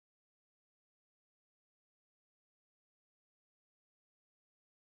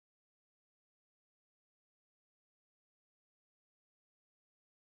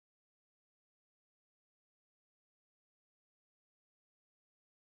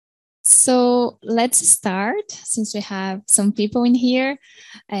So let's start since we have some people in here.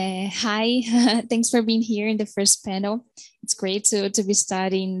 Hi, thanks for being here in the first panel. It's great to be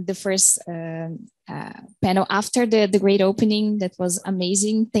starting the first panel after the great opening. That was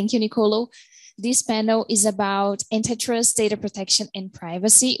amazing. Thank you, Nicolo. This panel is about antitrust, data protection, and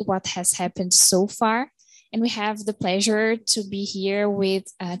privacy, what has happened so far. And we have the pleasure to be here with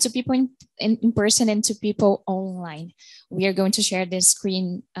two people in person and two people online. We are going to share the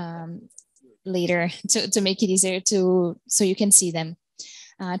screen later to make it easier so you can see them.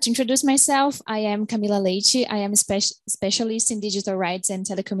 To introduce myself, I am Camila Leite. I am a specialist in digital rights and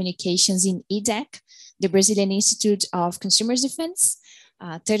telecommunications in IDEC, the Brazilian Institute of Consumer Defense,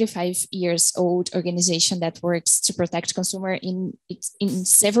 a 35 years old organization that works to protect consumer in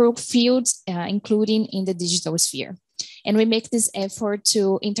several fields, including in the digital sphere. And we make this effort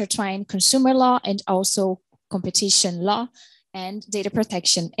to intertwine consumer law and also competition law and data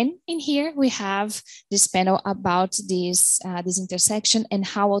protection. And in here we have this panel about this intersection and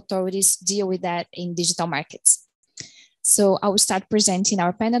how authorities deal with that in digital markets. So I will start presenting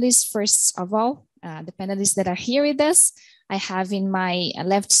our panelists. First of all, the panelists that are here with us. I have in my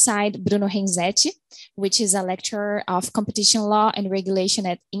left side, Bruno Renzetti, which is a lecturer of competition law and regulation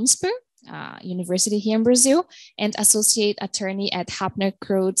at INSPER, University here in Brazil, and associate attorney at Hapner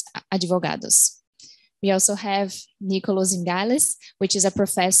Cruz Advogados. We also have Nicolo Zingales, which is a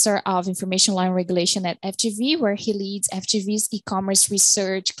professor of information law and regulation at FGV, where he leads FGV's e-commerce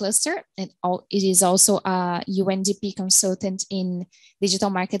research cluster. And it is also a UNDP consultant in digital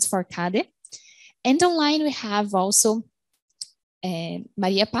markets for CADE. And online, we have also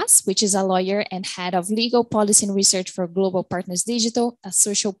Maria Paz, which is a lawyer and head of legal policy and research for Global Partners Digital, a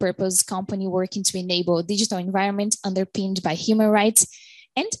social purpose company working to enable a digital environment underpinned by human rights,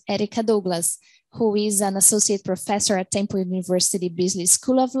 and Erica Douglas, who is an associate professor at Temple University Beasley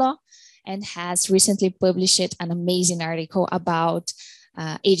School of Law and has recently published an amazing article about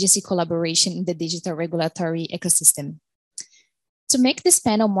agency collaboration in the digital regulatory ecosystem. To make this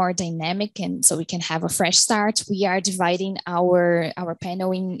panel more dynamic and so we can have a fresh start, we are dividing our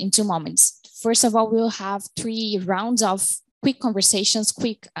panel in two moments. First of all, we'll have 3 rounds of quick conversations,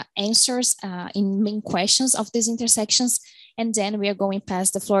 quick answers in main questions of these intersections. And then we are going to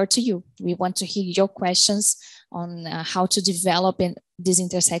pass the floor to you. We want to hear your questions on how to develop this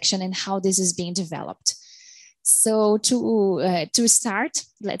intersection and how this is being developed. So to start,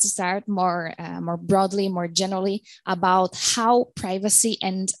 let's start more broadly, more generally about how privacy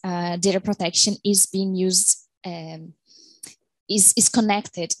and data protection is being used, is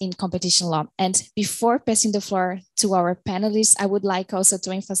connected in competition law. And before passing the floor to our panelists, I would like also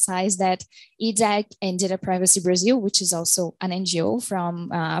to emphasize that IDEC and Data Privacy Brazil, which is also an NGO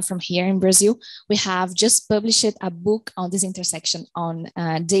from here in Brazil, we have just published a book on this intersection on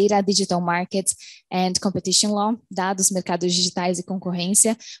data, digital markets, and competition law, Dados, mercados digitais e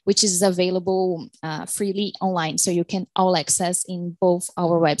concorrência, which is available freely online. So you can all access in both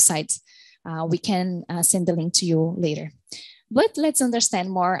our websites. We can send the link to you later. But let's understand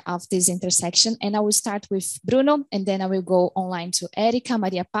more of this intersection. And I will start with Bruno, and then I will go online to Erica,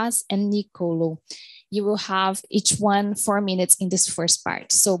 Maria Paz, and Nicolo. You will have each one 4 minutes in this first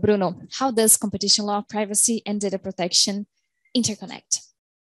part. So Bruno, how does competition law, privacy, and data protection interconnect?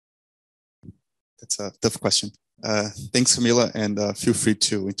 That's a tough question. Thanks, Camila, and feel free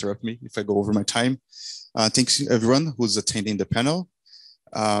to interrupt me if I go over my time. Thanks everyone who's attending the panel.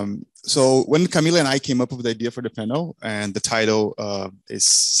 So when Camila and I came up with the idea for the panel, and the title is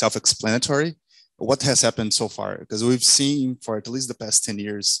self-explanatory, what has happened so far? Because we've seen for at least the past 10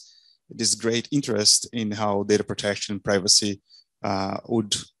 years, this great interest in how data protection and privacy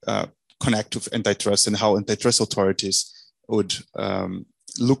would connect with antitrust and how antitrust authorities would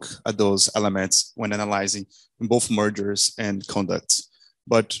look at those elements when analyzing both mergers and conducts.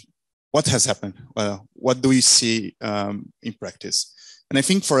 But what has happened? What do we see in practice? And I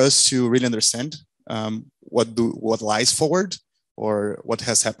think for us to really understand what lies forward or what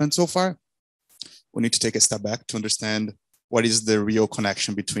has happened so far, we need to take a step back to understand what is the real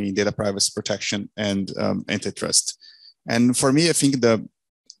connection between data privacy protection and antitrust. And for me, I think the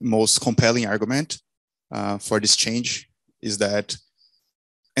most compelling argument for this change is that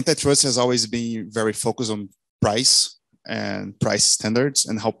antitrust has always been very focused on price and price standards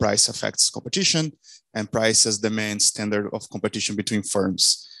and how price affects competition and price as the main standard of competition between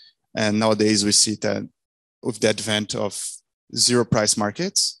firms. And nowadays we see that with the advent of zero price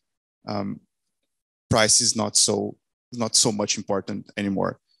markets, price is not so much important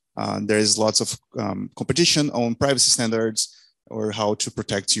anymore. There is lots of competition on privacy standards or how to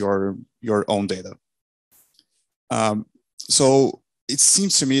protect your own data. So it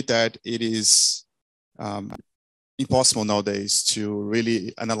seems to me that it is impossible nowadays to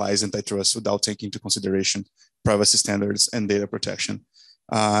really analyze antitrust without taking into consideration privacy standards and data protection.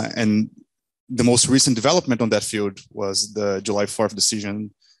 And the most recent development on that field was the July 4th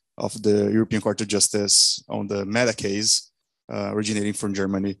decision of the European Court of Justice on the Meta case, originating from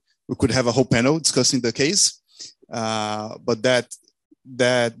Germany. We could have a whole panel discussing the case, but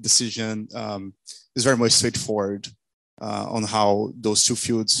that decision is very much straightforward on how those two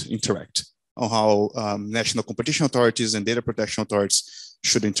fields interact, on how national competition authorities and data protection authorities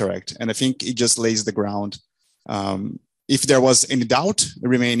should interact. And I think it just lays the ground. If there was any doubt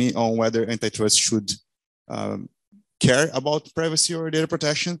remaining on whether antitrust should care about privacy or data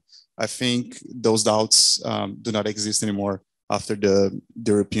protection, I think those doubts do not exist anymore after the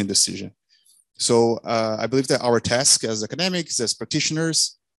European decision. So I believe that our task as academics, as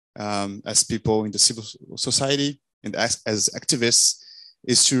practitioners, as people in the civil society, and as activists,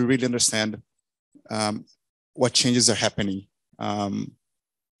 is to really understand what changes are happening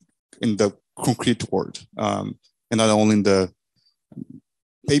in the concrete world, and not only in the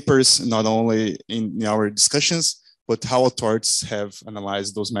papers, not only in our discussions, but how authorities have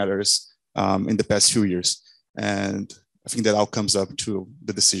analyzed those matters in the past few years. And I think that all comes up to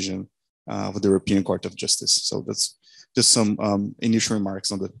the decision of the European Court of Justice. So that's just some initial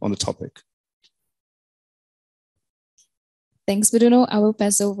remarks on the topic. Thanks, Bruno. I will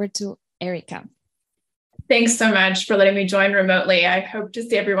pass over to Erica. Thanks so much for letting me join remotely. I hope to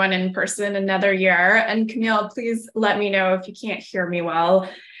see everyone in person another year. And Camille, please let me know if you can't hear me well.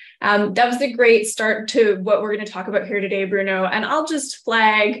 That was a great start to what we're going to talk about here today, Bruno. And I'll just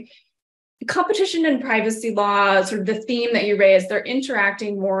flag competition and privacy law, sort of the theme that you raised. They're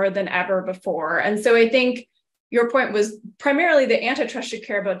interacting more than ever before. And so I think your point was primarily that antitrust should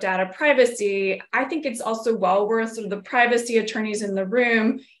care about data privacy. I think it's also well worth sort of the privacy attorneys in the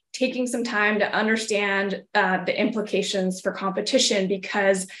room taking some time to understand the implications for competition,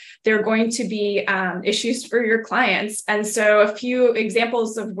 because they're going to be issues for your clients. And so a few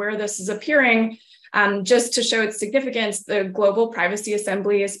examples of where this is appearing, just to show its significance, the Global Privacy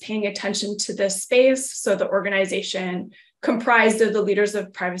Assembly is paying attention to this space. So the organization comprised of the leaders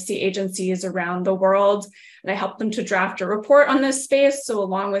of privacy agencies around the world. And I helped them to draft a report on this space. So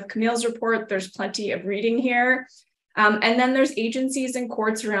along with Camille's report, there's plenty of reading here. And then there's agencies and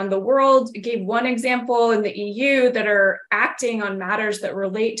courts around the world. I gave one example in the EU that are acting on matters that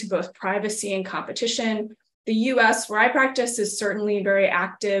relate to both privacy and competition. The US, where I practice, is certainly very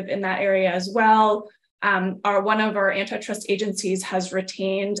active in that area as well. One of our antitrust agencies has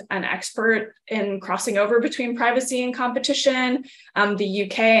retained an expert in crossing over between privacy and competition. The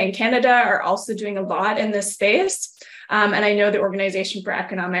UK and Canada are also doing a lot in this space. And I know the Organization for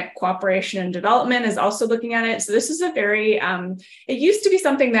Economic Cooperation and Development is also looking at it. So this is a very, it used to be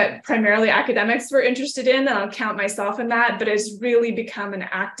something that primarily academics were interested in, and I'll count myself in that, but it's really become an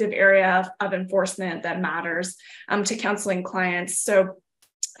active area of enforcement that matters to counseling clients. So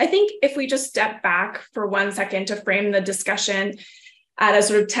I think if we just step back for 1 second to frame the discussion at a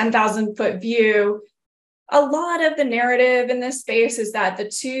sort of 10,000-foot view, a lot of the narrative in this space is that the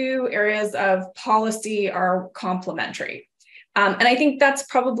two areas of policy are complementary. And I think that's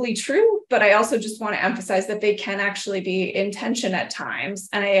probably true, but I also just want to emphasize that they can actually be in tension at times.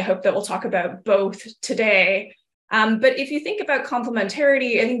 And I hope that we'll talk about both today. But if you think about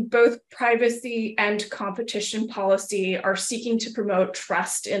complementarity, I think both privacy and competition policy are seeking to promote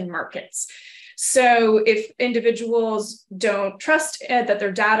trust in markets. So if individuals don't trust that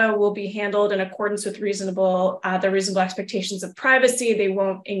their data will be handled in accordance with the reasonable expectations of privacy, they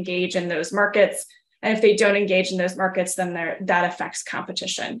won't engage in those markets. And if they don't engage in those markets, then that affects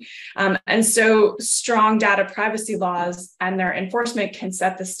competition. And so strong data privacy laws and their enforcement can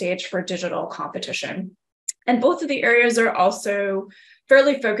set the stage for digital competition. And both of the areas are also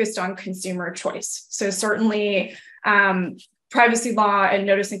fairly focused on consumer choice. So certainly, privacy law and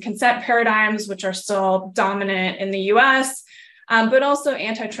notice and consent paradigms, which are still dominant in the US, but also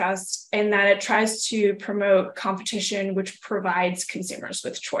antitrust in that it tries to promote competition, which provides consumers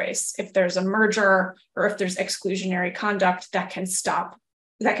with choice. If there's a merger or if there's exclusionary conduct that can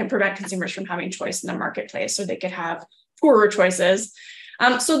prevent consumers from having choice in the marketplace, so they could have poorer choices.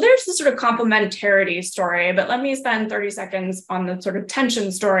 So there's the sort of complementarity story, but let me spend 30 seconds on the sort of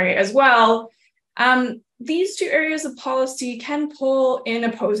tension story as well. These two areas of policy can pull in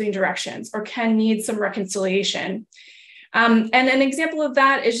opposing directions or can need some reconciliation. And an example of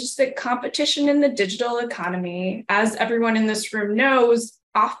that is just that competition in the digital economy, as everyone in this room knows,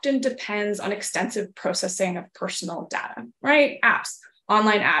 often depends on extensive processing of personal data, right? Apps,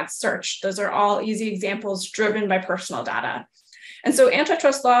 online ads, search, those are all easy examples driven by personal data. And so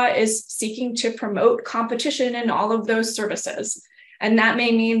antitrust law is seeking to promote competition in all of those services. And that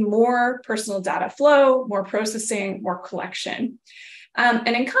may mean more personal data flow, more processing, more collection. And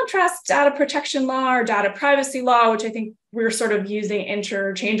in contrast, data protection law or data privacy law, which I think we're sort of using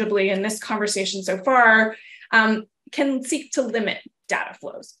interchangeably in this conversation so far, can seek to limit data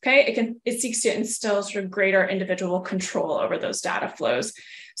flows, okay? It seeks to instill sort of greater individual control over those data flows.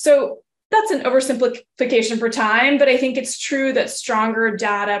 So that's an oversimplification for time, but I think it's true that stronger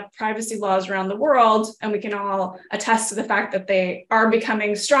data privacy laws around the world, and we can all attest to the fact that they are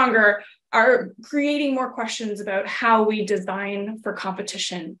becoming stronger, are creating more questions about how we design for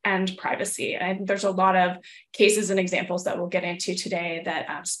competition and privacy. And there's a lot of cases and examples that we'll get into today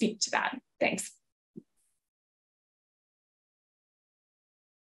that speak to that. Thanks.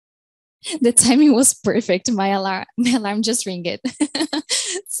 The timing was perfect. My alarm just rang it.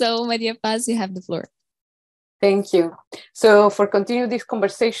 So Maria Paz, you have the floor. Thank you. So for continue this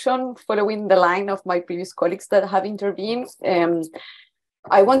conversation, following the line of my previous colleagues that have intervened,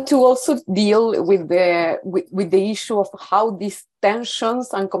 I want to also deal with the issue of how these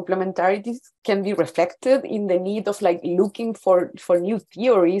tensions and complementarities can be reflected in the need of like looking for new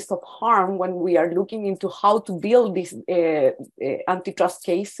theories of harm when we are looking into how to build these antitrust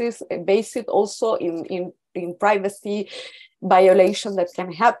cases, based also in privacy violation that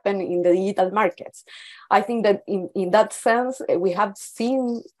can happen in the digital markets. I think that in that sense, we have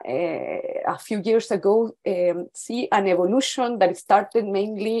seen a few years ago, see an evolution that started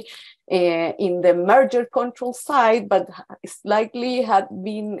mainly in the merger control side, but slightly had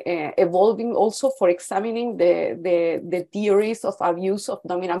been evolving also for examining the theories of abuse of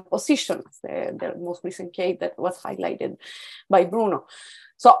dominant positions, the most recent case that was highlighted by Bruno.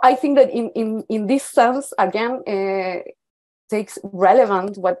 So I think that in this sense, again, takes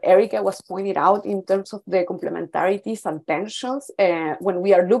relevant what Erica was pointed out in terms of the complementarities and tensions. When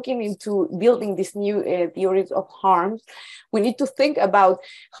we are looking into building these new theories of harms, we need to think about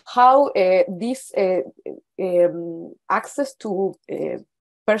how this access to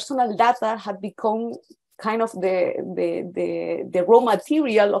personal data had become kind of the raw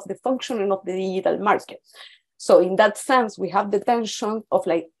material of the functioning of the digital market. So in that sense, we have the tension of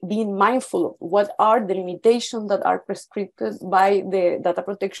like being mindful of what are the limitations that are prescribed by the data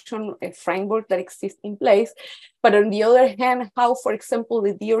protection framework that exists in place. But on the other hand, how, for example,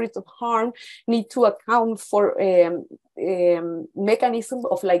 the theories of harm need to account for mechanism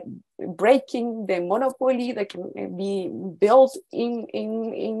of like breaking the monopoly that can be built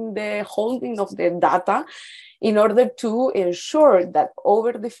in the holding of the data, in order to ensure that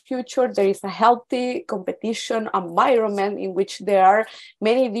over the future there is a healthy competition environment in which there are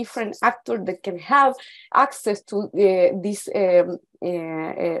many different actors that can have access to this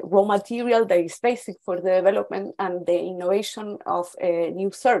raw material that is basic for the development and the innovation of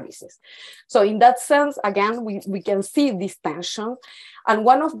new services. So in that sense, again, we can see this tension. And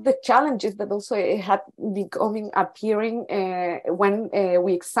one of the challenges that also had becoming appearing when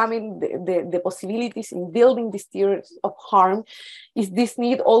we examine the possibilities in building these theories of harm is this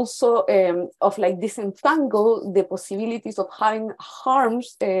need also of like disentangle the possibilities of having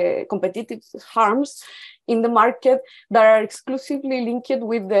harms, competitive harms in the market that are exclusively linked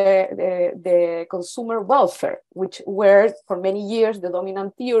with the consumer welfare, which were for many years the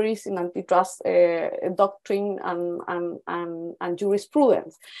dominant theories in antitrust doctrine and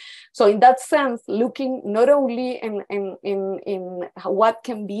jurisprudence. So in that sense, looking not only in what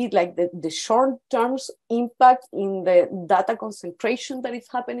can be like the short-term impact in the data concentration that is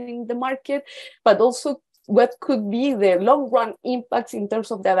happening in the market, but also what could be the long-run impacts in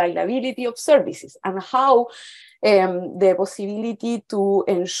terms of the availability of services, and how the possibility to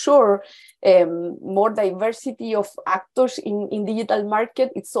ensure more diversity of actors in digital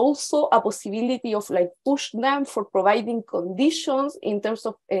market, it's also a possibility of like push them for providing conditions in terms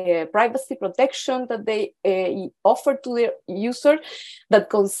of privacy protection that they offer to their user that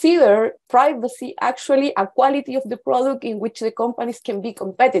consider privacy actually a quality of the product in which the companies can be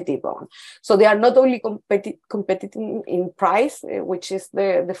competitive on. So they are not only competing in price, which is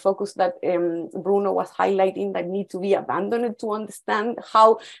the focus that Bruno was highlighting, that need to be abandoned to understand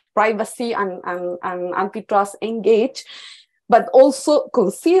how privacy and antitrust engage, but also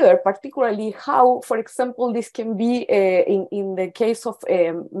consider particularly how, for example, this can be in the case of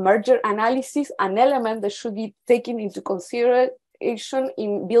merger analysis, an element that should be taken into consideration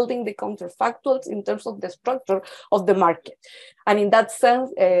in building the counterfactuals in terms of the structure of the market. And in that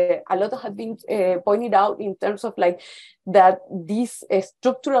sense, a lot has been pointed out in terms of like that this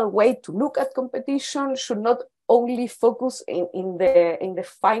structural way to look at competition should not only focus in the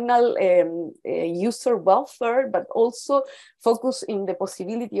final user welfare, but also focus in the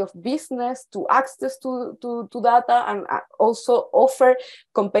possibility of business to access to data, and also offer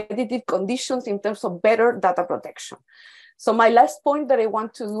competitive conditions in terms of better data protection. So my last point that I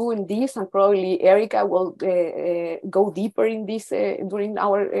want to do in this, and probably Erica will go deeper in this during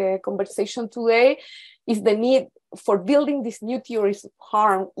our conversation today, is the need for building these new theories of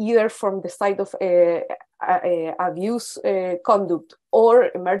harm, either from the side of abuse conduct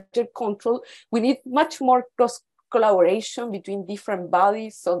or merger control. We need much more cross collaboration between different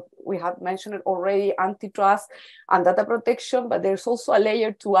bodies. So we have mentioned it already, antitrust and data protection, but there's also a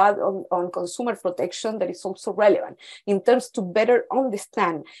layer to add on consumer protection that is also relevant in terms to better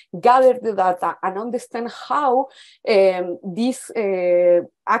understand, gather the data, and understand how this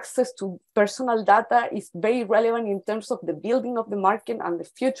access to personal data is very relevant in terms of the building of the market and the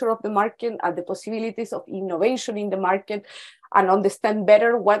future of the market and the possibilities of innovation in the market, and understand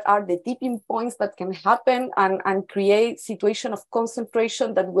better what are the tipping points that can happen and create situation of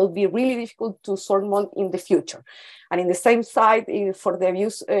concentration that will be really difficult to surmount in the future. And in the same side, for the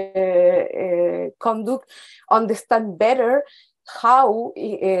abuse conduct, understand better how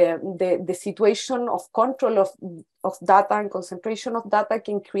the situation of control of data and concentration of data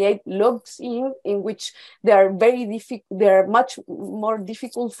can create loops in which they are they are much more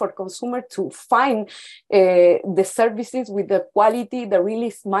difficult for consumer to find the services with the quality that really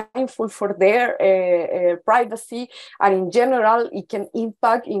is mindful for their privacy, and in general it can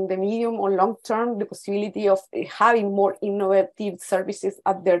impact in the medium or long term the possibility of having more innovative services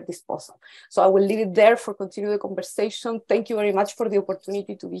at their disposal. So I will leave it there for continue the conversation. Thank you very much for the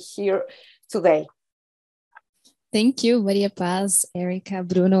opportunity to be here today. Thank you, Maria Paz, Erica,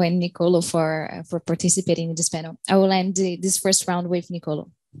 Bruno, and Nicolo for participating in this panel. I will end this first round with Nicolo.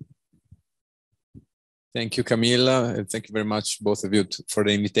 Thank you, Camila, and thank you very much, both of you, for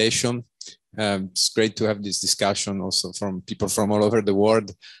the invitation. It's great to have this discussion also from people from all over the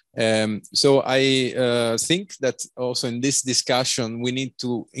world. So I think that also in this discussion, we need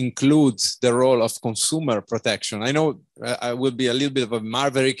to include the role of consumer protection. I know I will be a little bit of a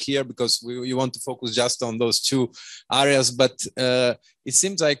maverick here because you want to focus just on those two areas, but it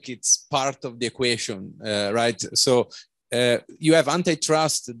seems like it's part of the equation, right? So you have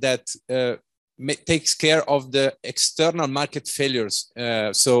antitrust that takes care of the external market failures.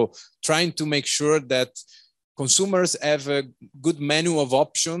 So trying to make sure that consumers have a good menu of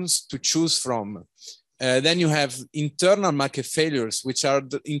options to choose from. Then you have internal market failures, which are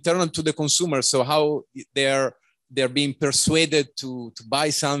internal to the consumer. So how they're being persuaded to buy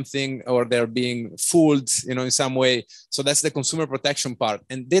something, or they're being fooled, in some way. So that's the consumer protection part.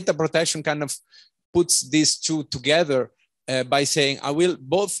 And data protection kind of puts these two together by saying, I will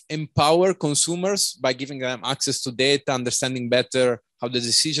both empower consumers by giving them access to data, understanding better how the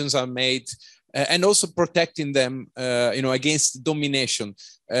decisions are made, and also protecting them, against domination.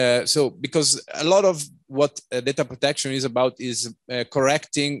 So because a lot of what data protection is about is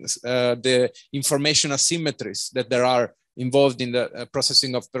correcting the information asymmetries that there are involved in the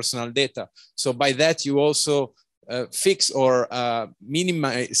processing of personal data. So by that, you also fix or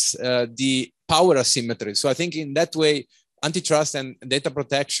minimize the power asymmetry. So I think in that way, antitrust and data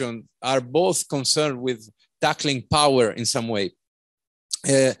protection are both concerned with tackling power in some way.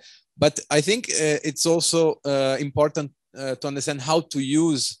 But I think it's also important to understand how to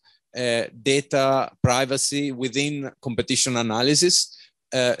use data privacy within competition analysis.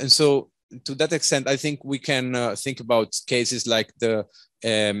 And so to that extent, I think we can think about cases like the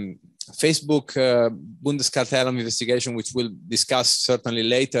Facebook Bundeskartellamt investigation, which we'll discuss certainly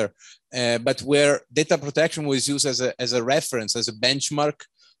later, but where data protection was used as a reference, as a benchmark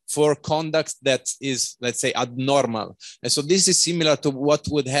for conduct that is, let's say, abnormal. And so this is similar to what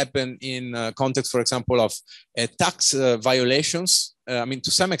would happen in context, for example, of tax violations. I mean,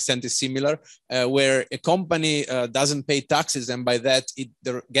 to some extent it's similar, where a company doesn't pay taxes, and by that it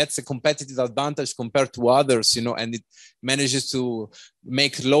gets a competitive advantage compared to others, and it manages to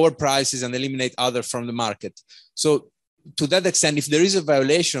make lower prices and eliminate others from the market. So to that extent, if there is a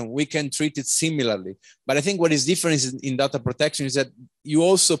violation, we can treat it similarly. But I think what is different in data protection is that you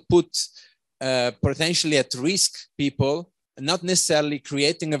also put potentially at risk people, not necessarily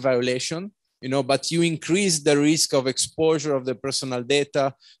creating a violation, but you increase the risk of exposure of the personal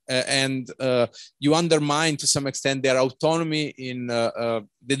data, and you undermine to some extent their autonomy in the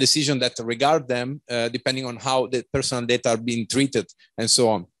decision that regard them, depending on how the personal data are being treated and so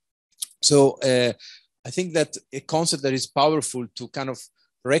on. So I think that a concept that is powerful to kind of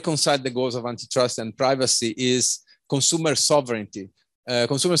reconcile the goals of antitrust and privacy is consumer sovereignty.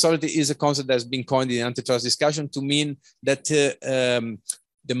 consumer sovereignty is a concept that's been coined in antitrust discussion to mean that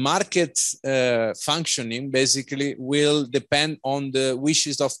the market functioning basically will depend on the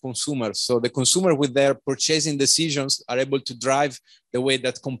wishes of consumers. So the consumer with their purchasing decisions are able to drive the way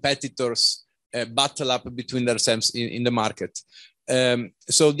that competitors battle up between themselves in the market.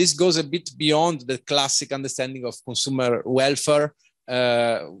 So this goes a bit beyond the classic understanding of consumer welfare.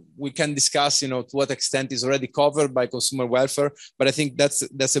 We can discuss, to what extent is already covered by consumer welfare, but I think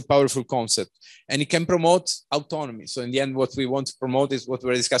that's a powerful concept, and it can promote autonomy. So in the end, what we want to promote is what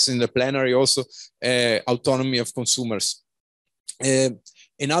we're discussing in the plenary, also autonomy of consumers.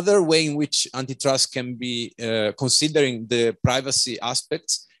 Another way in which antitrust can be considering the privacy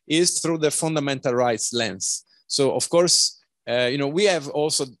aspects is through the fundamental rights lens. So of course, we have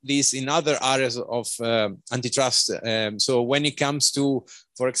also this in other areas of antitrust. So when it comes to,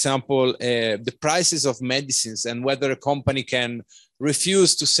 for example, the prices of medicines and whether a company can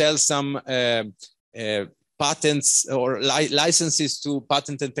refuse to sell some patents or licenses to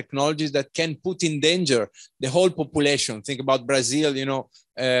patented technologies that can put in danger the whole population. Think about Brazil,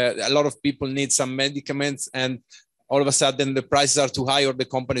 a lot of people need some medicaments and all of a sudden the prices are too high or the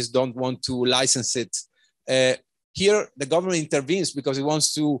companies don't want to license it. Here, the government intervenes because it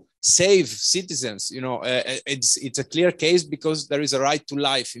wants to save citizens. It's a clear case because there is a right to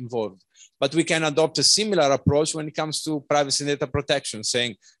life involved. But we can adopt a similar approach when it comes to privacy and data protection,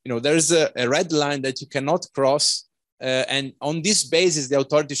 saying, there is a red line that you cannot cross. And on this basis, the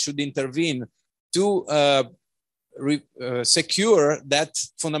authority should intervene to secure that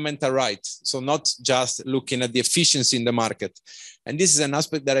fundamental right. So not just looking at the efficiency in the market. And this is an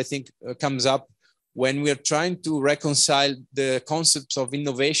aspect that I think comes up when we are trying to reconcile the concepts of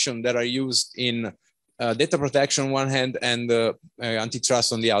innovation that are used in data protection on one hand and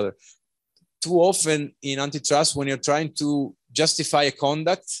antitrust on the other. Too often in antitrust, when you're trying to justify a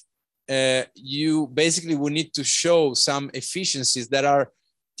conduct, you basically will need to show some efficiencies that are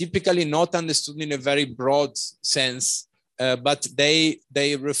typically not understood in a very broad sense, but they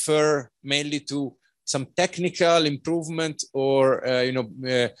refer mainly to some technical improvement or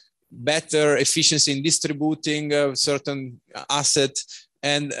better efficiency in distributing a certain asset.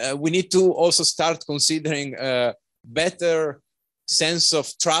 And we need to also start considering a better sense of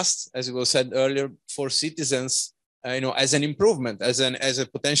trust, as it was said earlier, for citizens, as an improvement, as a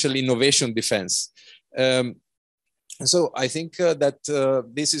potential innovation defense. So I think that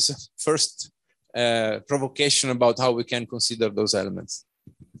this is a first provocation about how we can consider those elements.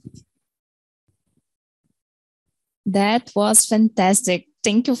 That was fantastic.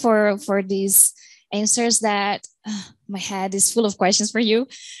 Thank you for these answers that my head is full of questions for you.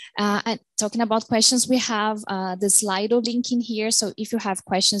 And talking about questions, we have the Slido link in here. So if you have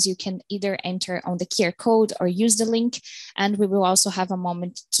questions, you can either enter on the QR code or use the link. And we will also have a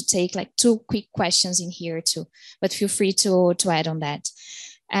moment to take like 2 quick questions in here too, but feel free to add on that.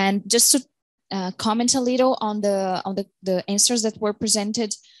 And just to comment a little on the answers that were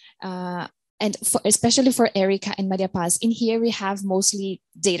presented, and especially for Erica and Maria Paz, in here we have mostly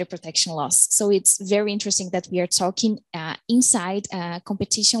data protection laws. So it's very interesting that we are talking inside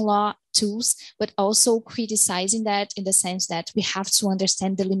competition law tools, but also criticizing that in the sense that we have to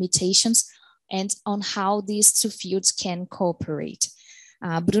understand the limitations and on how these 2 fields can cooperate.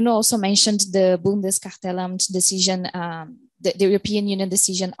 Bruno also mentioned the Bundeskartellamt decision, the European Union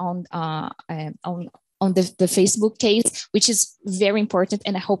decision on the Facebook case, which is very important.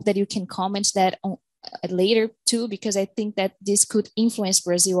 And I hope that you can comment that on later too, because I think that this could influence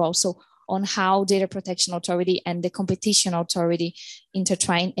Brazil also on how data protection authority and the competition authority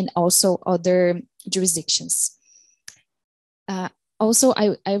intertwine and also other jurisdictions. Also,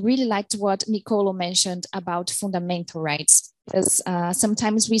 I really liked what Nicolo mentioned about fundamental rights, because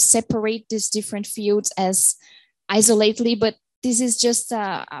sometimes we separate these different fields as isolatedly, but this is just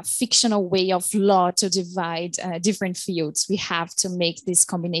a fictional way of law to divide different fields. We have to make this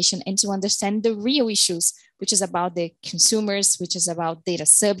combination and to understand the real issues, which is about the consumers, which is about data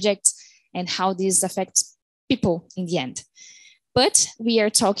subjects, and how this affects people in the end. But we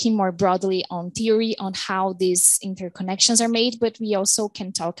are talking more broadly on theory, on how these interconnections are made, but we also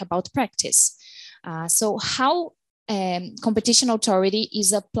can talk about practice. So how competition authority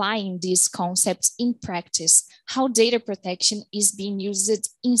is applying these concepts in practice, how data protection is being used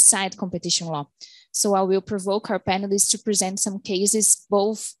inside competition law. So I will provoke our panelists to present some cases,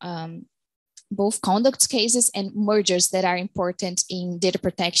 both conduct cases and mergers that are important in data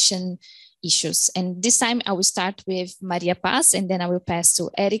protection issues. And this time I will start with Maria Paz, and then I will pass to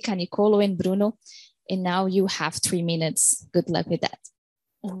Erica, Nicolo, and Bruno. And now you have 3 minutes. Good luck with that.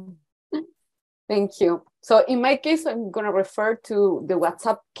 Thank you. So in my case, I'm going to refer to the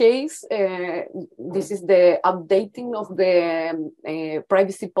WhatsApp case. This is the updating of the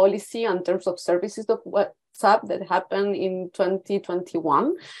privacy policy and terms of services of WhatsApp that happened in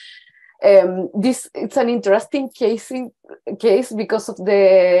 2021. It's an interesting case because of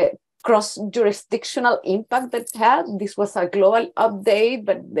the cross-jurisdictional impact that had. This was a global update,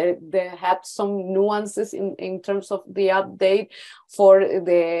 but there had some nuances in terms of the update for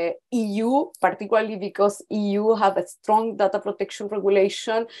the EU, particularly because EU had a strong data protection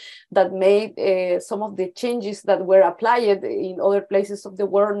regulation that made some of the changes that were applied in other places of the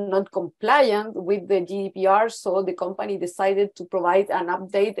world not compliant with the GDPR. So the company decided to provide an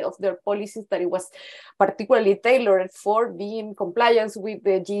update of their policies that it was particularly tailored for being compliant with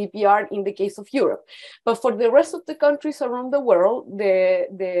the GDPR in the case of Europe. But for the rest of the countries around the world,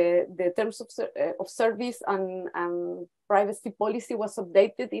 the terms of service and privacy policy was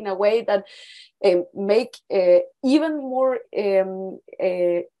updated in a way that make even more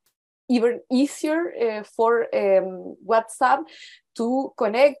even easier for WhatsApp to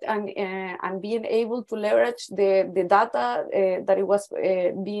connect and being able to leverage the data that it was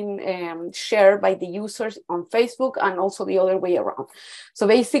being shared by the users on Facebook and also the other way around. So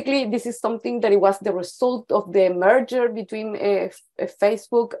basically, this is something that it was the result of the merger between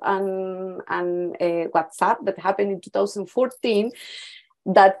Facebook and WhatsApp that happened in 2014.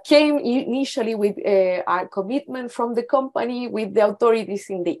 That came initially with a commitment from the company with the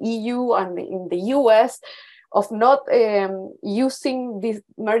authorities in the EU and in the US of not using this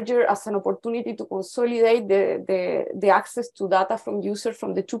merger as an opportunity to consolidate the access to data from users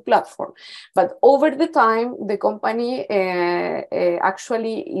from the two platforms. But over the time, the company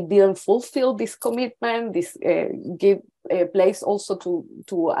actually didn't fulfill this commitment. This gave place also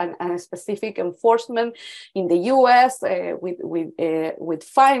to a specific enforcement in the US with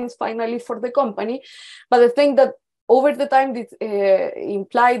fines finally for the company. But the thing that over the time, this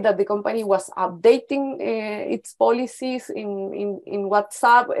implied that the company was updating its policies in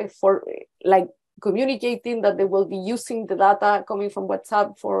WhatsApp for like communicating that they will be using the data coming from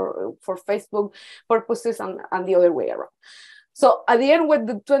WhatsApp for Facebook purposes and the other way around. So at the end, what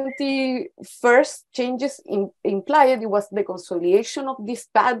the 21st changes implied, it was the consolidation of this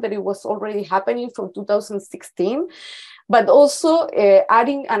path that it was already happening from 2016, but also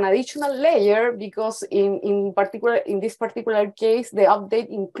adding an additional layer because in this particular case, the update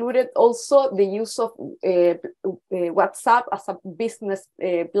included also the use of WhatsApp as a business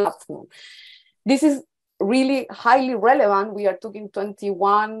platform. This is really highly relevant. We are talking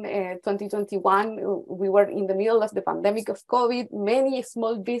 2021. We were in the middle of the pandemic of COVID. Many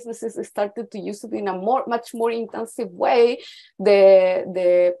small businesses started to use it in a much more intensive way.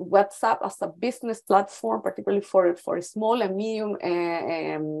 The WhatsApp as a business platform, particularly for small and medium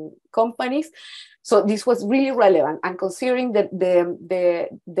companies. So this was really relevant, and considering that the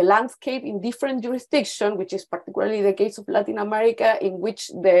landscape in different jurisdictions, which is particularly the case of Latin America, in which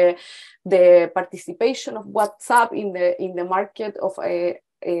the participation of WhatsApp in the market of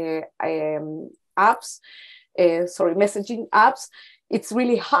messaging apps, it's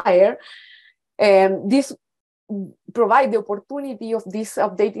really higher. This provide the opportunity of this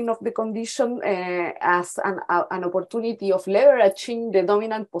updating of the condition as an opportunity of leveraging the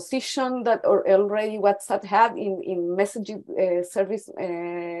dominant position that already WhatsApp had in messaging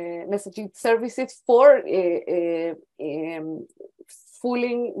services for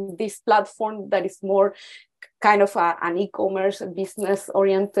fooling this platform that is more kind of an e-commerce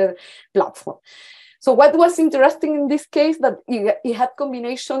business-oriented platform. So what was interesting in this case that it had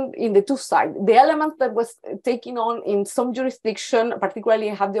combination in the two sides. The element that was taken on in some jurisdiction, particularly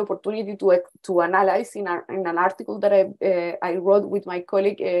I had the opportunity to analyze in an article that I wrote with my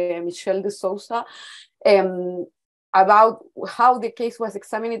colleague Michelle de Souza about how the case was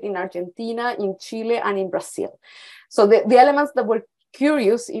examined in Argentina, in Chile, and in Brazil. So the elements that were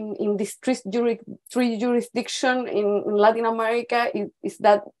curious in this three jurisdiction in Latin America is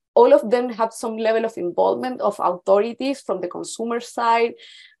that all of them have some level of involvement of authorities from the consumer side,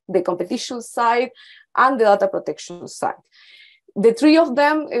 the competition side, and the data protection side. The three of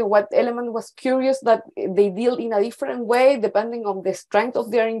them, what element was curious that they deal in a different way depending on the strength of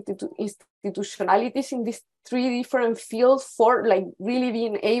their institutionalities in these three different fields for like really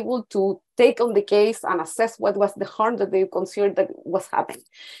being able to take on the case and assess what was the harm that they considered that was happening.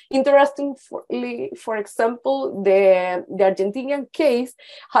 Interestingly, for example, the Argentinian case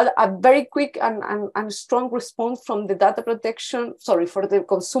had a very quick and strong response from the for the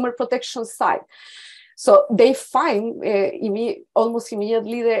consumer protection side. So they find almost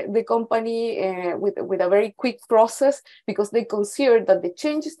immediately the company with a very quick process, because they consider that the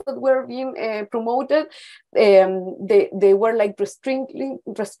changes that were being promoted, they were like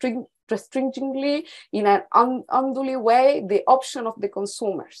restringingly in an unduly way the option of the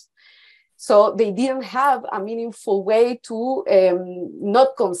consumers. So they didn't have a meaningful way to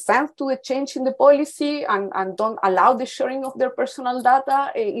not consent to the change in the policy and don't allow the sharing of their personal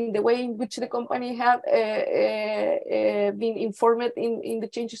data in the way in which the company had been informed in the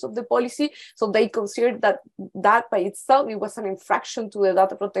changes of the policy. So they considered that by itself, it was an infraction to the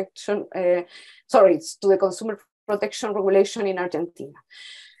data protection, to the consumer protection regulation in Argentina.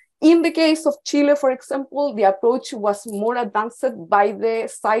 In the case of Chile, for example, the approach was more advanced by the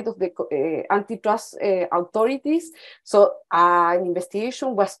side of the antitrust authorities. So an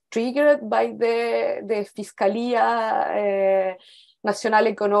investigation was triggered by the Fiscalía Nacional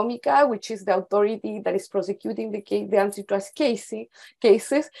Económica, which is the authority that is prosecuting the antitrust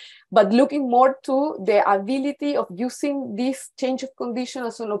cases, but looking more to the ability of using this change of condition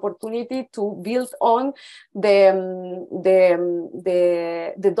as an opportunity to build on the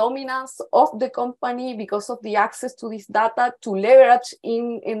dominance of the company because of the access to this data to leverage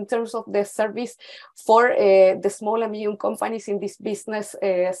in terms of the service for the small and medium companies in this business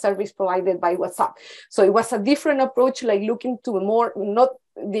service provided by WhatsApp. So it was a different approach, like looking to more, not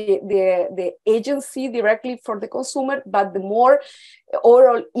the agency directly for the consumer, but the more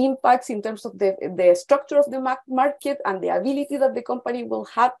overall impacts in terms of the structure of the market and the ability that the company will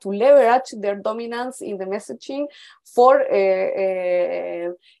have to leverage their dominance in the messaging for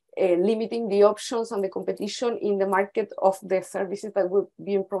limiting the options and the competition in the market of the services that were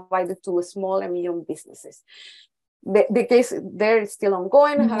being provided to small and medium businesses. The case there is still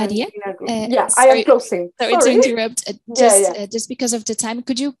ongoing. Maria, I am closing. Sorry to interrupt. Just because of the time,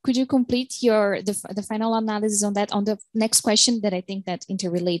 could you complete the final analysis on that on the next question that I think that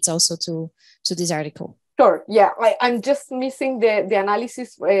interrelates also to this article? Sure. Yeah, I'm just missing the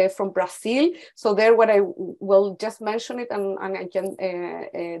analysis from Brazil. So there, what I will just mention it, and I can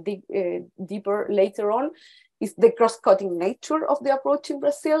dig deeper later on, is the cross-cutting nature of the approach in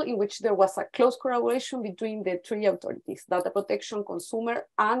Brazil, in which there was a close collaboration between the three authorities: data protection, consumer,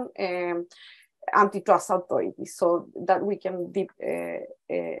 and antitrust authorities. So that we can go deep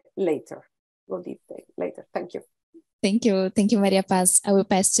later. Thank you. Thank you, Maria Paz. I will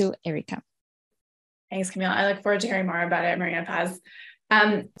pass to Erica. Thanks, Camille. I look forward to hearing more about it, Maria Paz.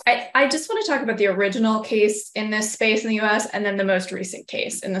 I just want to talk about the original case in this space in the US and then the most recent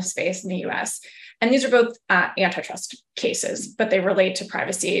case in this space in the US. And these are both antitrust cases, but they relate to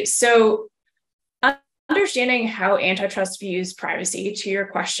privacy. So understanding how antitrust views privacy, to your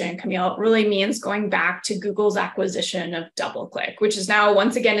question, Camille, really means going back to Google's acquisition of DoubleClick, which is now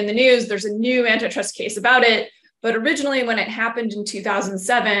once again in the news. There's a new antitrust case about it. But originally, when it happened in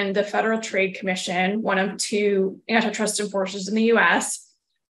 2007, the Federal Trade Commission, one of two antitrust enforcers in the US,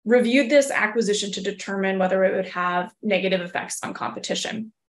 reviewed this acquisition to determine whether it would have negative effects on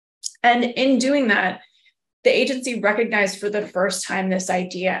competition. And in doing that, the agency recognized for the first time this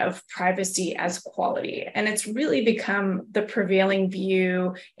idea of privacy as quality. And it's really become the prevailing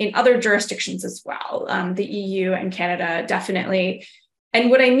view in other jurisdictions as well, the EU and Canada definitely. And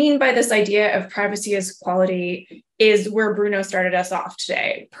what I mean by this idea of privacy as quality is where Bruno started us off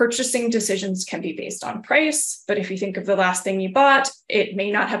today. Purchasing decisions can be based on price, but if you think of the last thing you bought, it may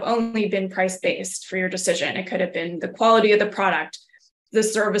not have only been price-based for your decision. It could have been the quality of the product, the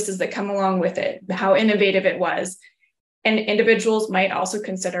services that come along with it, how innovative it was. And individuals might also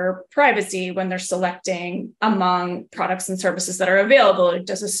consider privacy when they're selecting among products and services that are available.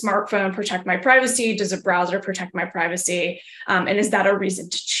 Does a smartphone protect my privacy? Does a browser protect my privacy? And is that a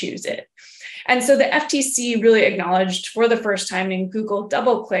reason to choose it? And so the FTC really acknowledged for the first time in Google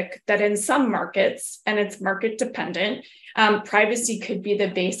DoubleClick that in some markets, and it's market dependent, privacy could be the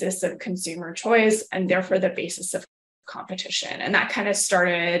basis of consumer choice and therefore the basis of competition. And that kind of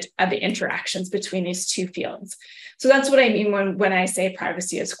started at the interactions between these two fields. So that's what I mean when I say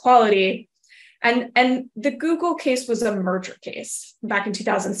privacy is quality. And the Google case was a merger case back in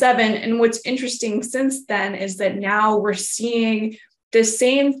 2007. And what's interesting since then is that now we're seeing the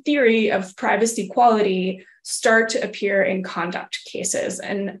same theory of privacy quality start to appear in conduct cases.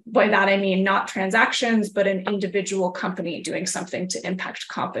 And by that, I mean not transactions, but an individual company doing something to impact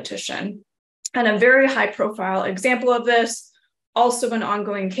competition. And a very high profile example of this, also an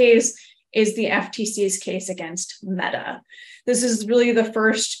ongoing case, is the FTC's case against Meta. This is really the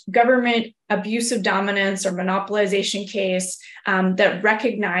first government abuse of dominance or monopolization case that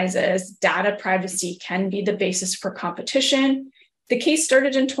recognizes data privacy can be the basis for competition. The case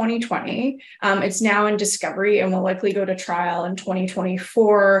started in 2020. It's now in discovery and will likely go to trial in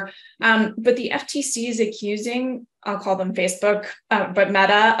 2024. But the FTC is accusing, I'll call them Facebook, but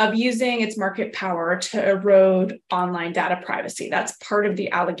Meta, of using its market power to erode online data privacy. That's part of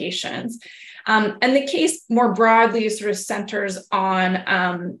the allegations. And the case more broadly sort of centers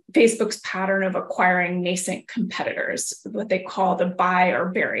on Facebook's pattern of acquiring nascent competitors, what they call the buy or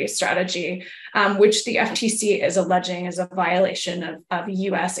bury strategy, which the FTC is alleging is a violation of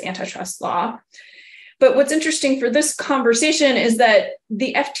US antitrust law. But what's interesting for this conversation is that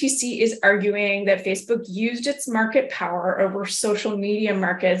the FTC is arguing that Facebook used its market power over social media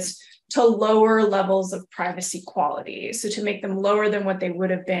markets to lower levels of privacy quality, so to make them lower than what they would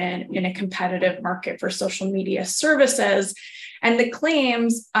have been in a competitive market for social media services. And the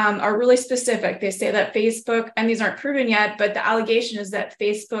claims are really specific. They say that Facebook, and these aren't proven yet, but the allegation is that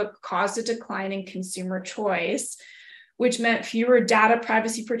Facebook caused a decline in consumer choice, which meant fewer data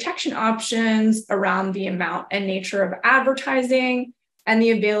privacy protection options around the amount and nature of advertising, and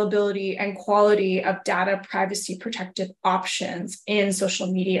the availability and quality of data privacy protected options in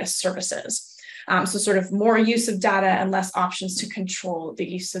social media services. So sort of more use of data and less options to control the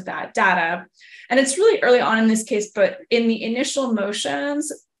use of that data. And it's really early on in this case, but in the initial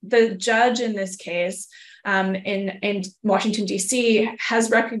motions, the judge in this case in Washington, D.C.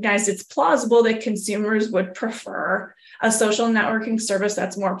 has recognized it's plausible that consumers would prefer a social networking service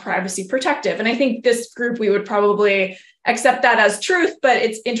that's more privacy protective. And I think this group, we would probably accept that as truth, but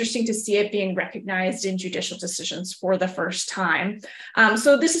it's interesting to see it being recognized in judicial decisions for the first time.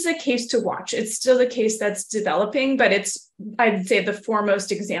 So this is a case to watch. It's still a case that's developing, but it's, I'd say, the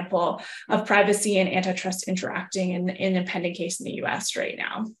foremost example of privacy and antitrust interacting in a pending case in the US right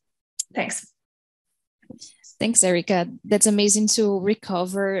now. Thanks. Thanks, Erica. That's amazing to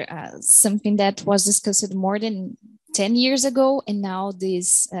recover something that was discussed more than 10 years ago, and now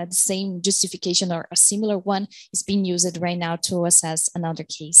this the same justification or a similar one is being used right now to assess another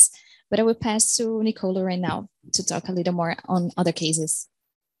case. But I will pass to Nicola right now to talk a little more on other cases.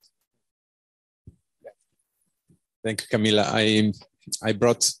 Thank you, Camila. I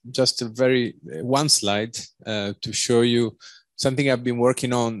brought just one slide to show you something I've been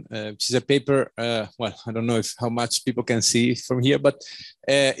working on, which is a paper. Well, I don't know how much people can see from here, but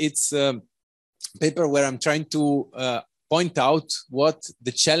it's paper where I'm trying to point out what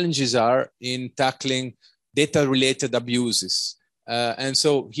the challenges are in tackling data-related abuses. And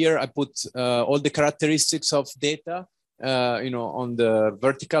so here I put all the characteristics of data, on the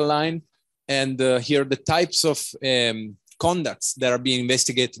vertical line, and here the types of conducts that are being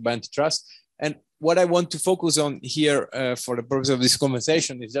investigated by antitrust. And what I want to focus on here for the purpose of this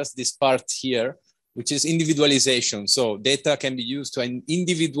conversation is just this part here, which is individualization. So data can be used to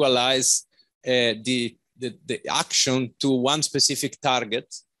individualize the action to one specific target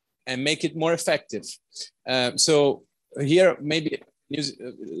and make it more effective. So here, maybe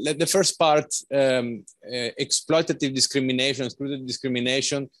let the first part, exploitative discrimination, exclusive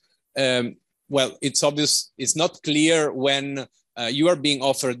discrimination. Well, it's obvious, it's not clear when you are being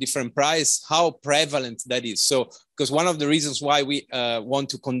offered a different price, how prevalent that is. So, because one of the reasons why we want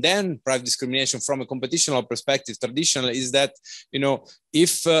to condemn price discrimination from a competition law perspective, traditionally, is that,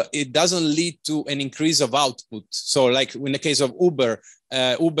 if it doesn't lead to an increase of output. So like in the case of Uber,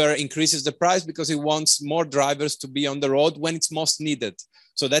 Uber increases the price because it wants more drivers to be on the road when it's most needed.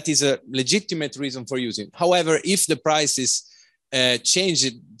 So that is a legitimate reason for using. However, if the price is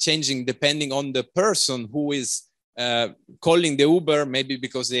changing depending on the person who is calling the Uber, maybe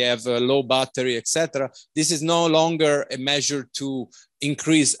because they have a low battery, etc. This is no longer a measure to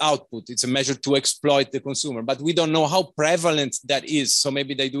increase output. It's a measure to exploit the consumer, but we don't know how prevalent that is. So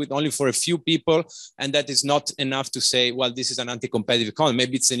maybe they do it only for a few people, and that is not enough to say, well, this is an anti-competitive conduct.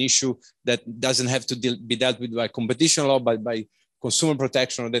 Maybe it's an issue that doesn't have to be dealt with by competition law, but by consumer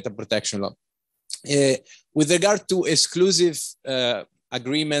protection or data protection law. With regard to exclusive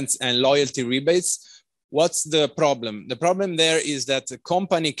agreements and loyalty rebates, what's the problem? The problem there is that a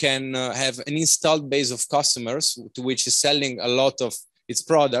company can have an installed base of customers to which is selling a lot of its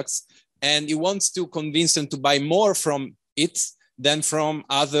products, and it wants to convince them to buy more from it than from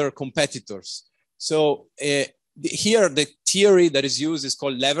other competitors. So here, the theory that is used is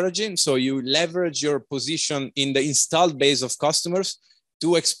called leveraging. So you leverage your position in the installed base of customers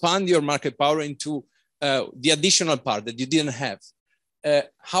to expand your market power into the additional part that you didn't have.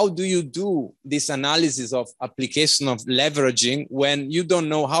 How do you do this analysis of application of leveraging when you don't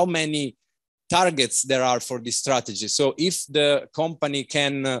know how many targets there are for this strategy? So if the company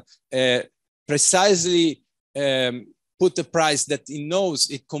can precisely put a price that it knows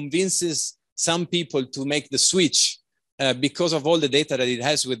it convinces some people to make the switch because of all the data that it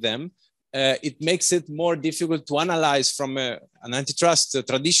has with them, it makes it more difficult to analyze from an antitrust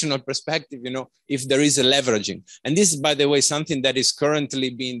traditional perspective, if there is a leveraging. And this is, by the way, something that is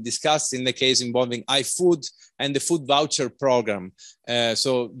currently being discussed in the case involving iFood and the food voucher program.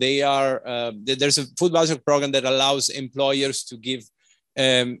 So there's a food voucher program that allows employers to give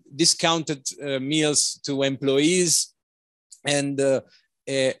discounted meals to employees. And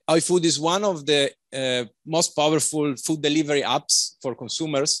iFood is one of the most powerful food delivery apps for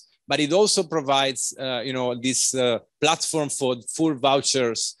consumers. But it also provides, this platform for full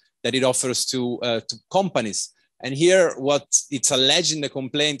vouchers that it offers to companies. And here, what it's alleged in the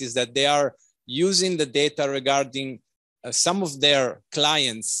complaint is that they are using the data regarding some of their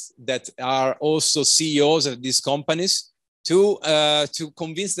clients that are also CEOs of these companies to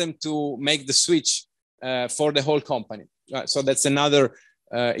convince them to make the switch for the whole company. So that's another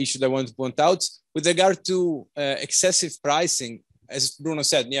issue that I want to point out. With regard to excessive pricing, as Bruno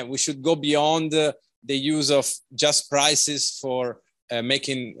said, yeah, we should go beyond the use of just prices for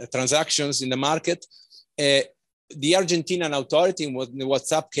making transactions in the market. The Argentinian authority in the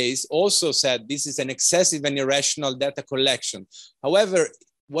WhatsApp case also said this is an excessive and irrational data collection. However,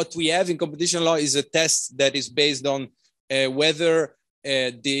 what we have in competition law is a test that is based on whether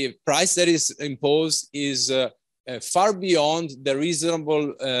the price that is imposed is far beyond the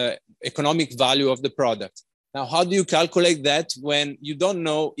reasonable economic value of the product. Now, how do you calculate that when you don't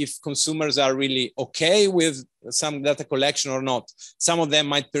know if consumers are really okay with some data collection or not? Some of them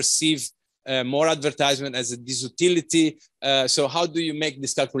might perceive more advertisement as a disutility. So how do you make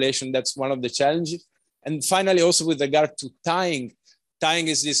this calculation? That's one of the challenges. And finally, also with regard to tying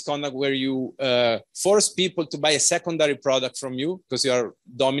is this conduct where you force people to buy a secondary product from you because you are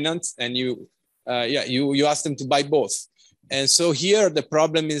dominant, and you ask them to buy both. And so here the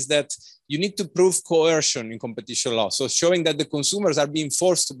problem is that you need to prove coercion in competition law. So showing that the consumers are being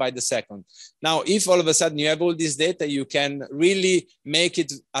forced to buy the second. Now, if all of a sudden you have all this data, you can really make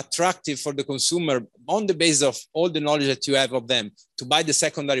it attractive for the consumer on the basis of all the knowledge that you have of them to buy the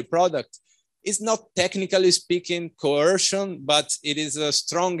secondary product. It's not technically speaking coercion, but it is a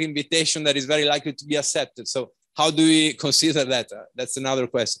strong invitation that is very likely to be accepted. So how do we consider that? That's another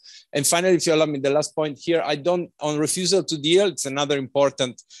question. And finally, if you allow me, the last point here, on refusal to deal, it's another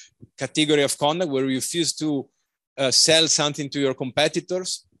important category of conduct where you refuse to sell something to your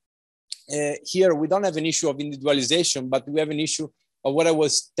competitors. Here, we don't have an issue of individualization, but we have an issue of what I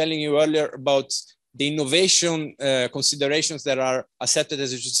was telling you earlier about the innovation considerations that are accepted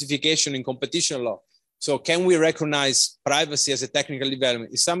as a justification in competition law. So can we recognize privacy as a technical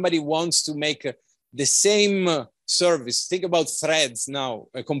development? If somebody wants to make the same service, think about Threads now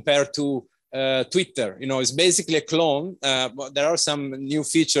compared to Twitter. It's basically a clone, but there are some new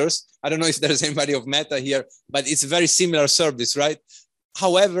features. I don't know if there's anybody of Meta here, but it's a very similar service, right?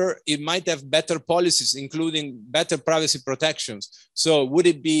 However, it might have better policies, including better privacy protections. So would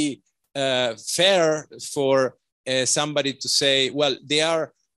it be fair for somebody to say, well, they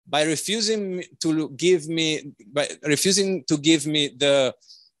are, by refusing to give me the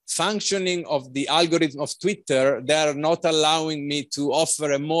functioning of the algorithm of Twitter, they are not allowing me to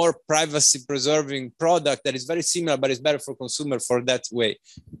offer a more privacy preserving product that is very similar, but is better for consumer for that way.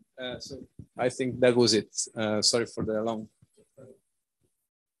 So I think that was it. Sorry for the long.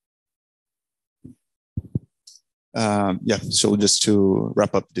 So just to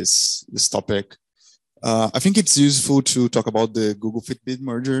wrap up this topic, I think it's useful to talk about the Google Fitbit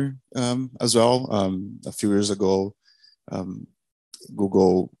merger as well. A few years ago,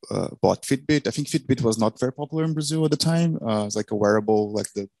 Google bought Fitbit. I think Fitbit was not very popular in Brazil at the time. It's like a wearable,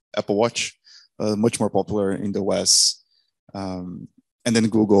 like the Apple Watch, much more popular in the West. And then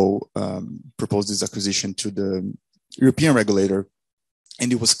Google proposed this acquisition to the European regulator,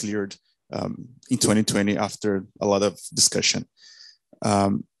 and it was cleared in 2020 after a lot of discussion.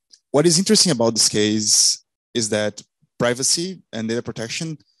 What is interesting about this case is that privacy and data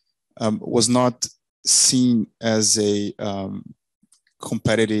protection was not seen as a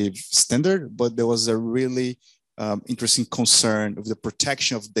competitive standard, but there was a really interesting concern of the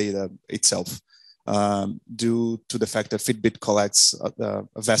protection of data itself due to the fact that Fitbit collects a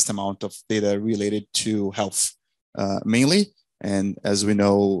vast amount of data related to health mainly. And as we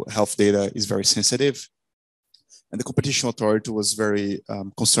know, health data is very sensitive. And the competition authority was very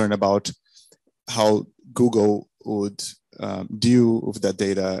concerned about how Google would deal with that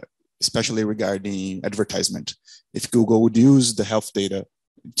data, especially regarding advertisement, if Google would use the health data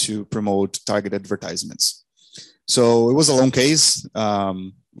to promote target advertisements. So it was a long case,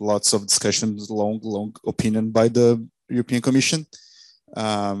 lots of discussions, long opinion by the European Commission.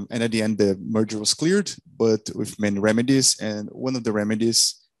 And at the end, the merger was cleared, but with many remedies. And one of the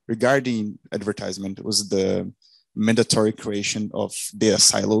remedies regarding advertisement was the mandatory creation of data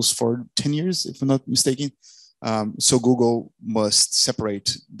silos for 10 years, if I'm not mistaken. So Google must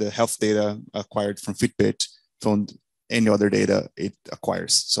separate the health data acquired from Fitbit from any other data it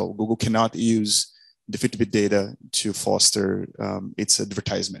acquires. So Google cannot use the Fitbit data to foster its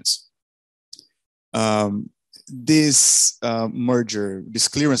advertisements. This merger, this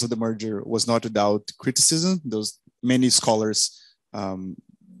clearance of the merger was not without criticism. Those many scholars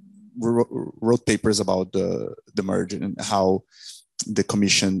wrote papers about the merger and how the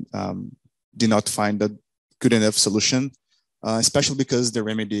commission did not find a good enough solution, especially because the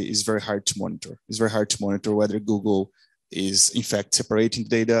remedy is very hard to monitor. It's very hard to monitor whether Google is in fact separating the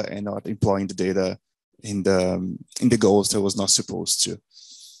data and not employing the data in the goals that was not supposed to.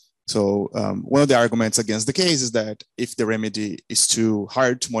 So one of the arguments against the case is that if the remedy is too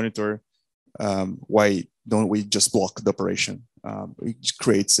hard to monitor, why don't we just block the operation? It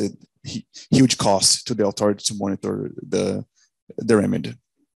creates a huge cost to the authority to monitor the remedy.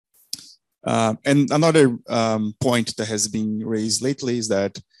 And another point that has been raised lately is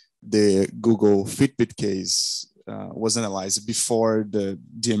that the Google Fitbit case was analyzed before the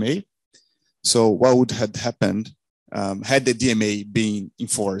DMA. So what would have happened had the DMA been in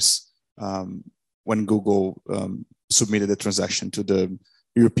force when Google submitted the transaction to the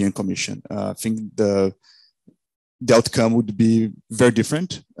European Commission? I think the outcome would be very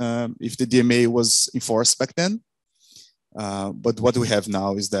different if the DMA was enforced back then. But what we have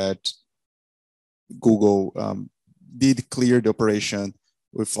now is that Google did clear the operation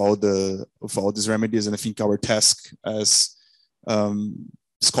with all these remedies, and I think our task as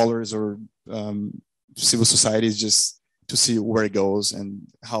scholars or civil society is just to see where it goes and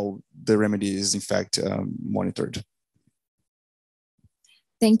how the remedy is in fact monitored.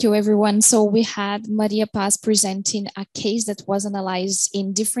 Thank you, everyone. So we had Maria Paz presenting a case that was analyzed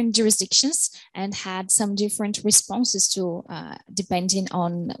in different jurisdictions and had some different responses to, depending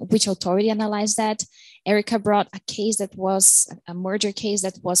on which authority analyzed that. Erica brought a case that was a merger case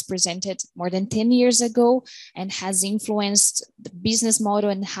that was presented more than 10 years ago and has influenced the business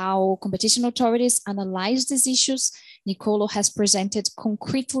model and how competition authorities analyze these issues. Nicolo has presented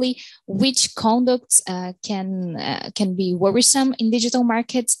concretely which conducts can be worrisome in digital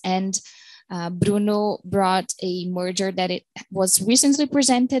markets, and Bruno brought a merger that it was recently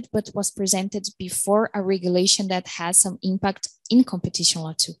presented, but was presented before a regulation that has some impact in competition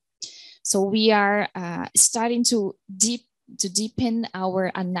law too. So we are starting to deepen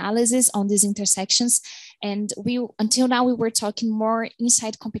our analysis on these intersections. And until now, we were talking more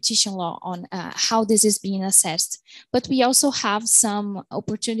inside competition law on how this is being assessed. But we also have some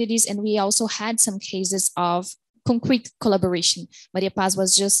opportunities, and we also had some cases of concrete collaboration. Maria Paz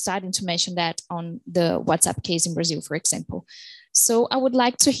was just starting to mention that on the WhatsApp case in Brazil, for example. So I would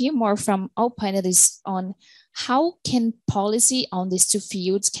like to hear more from all panelists on how can policy on these two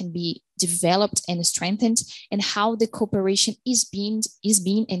fields can be developed and strengthened, and how the cooperation is being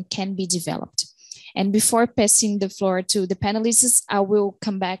and can be developed. And before passing the floor to the panelists, I will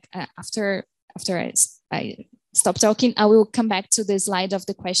come back after I stop talking. I will come back to the slide of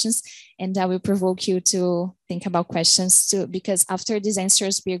the questions, and I will provoke you to think about questions too, because after these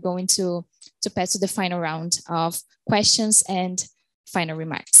answers, we are going to pass to the final round of questions and final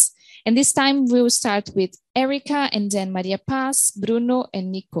remarks. And this time we will start with Erica, and then Maria Paz, Bruno,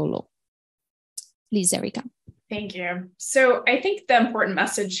 and Nicolo. Please, Erica. Thank you. So I think the important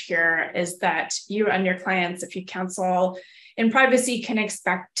message here is that you and your clients, if you counsel in privacy, can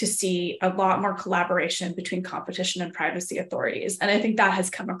expect to see a lot more collaboration between competition and privacy authorities. And I think that has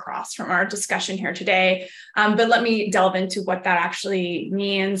come across from our discussion here today. But let me delve into what that actually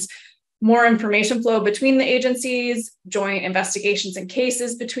means. More information flow between the agencies, joint investigations and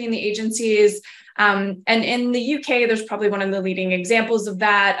cases between the agencies. And in the UK, there's probably one of the leading examples of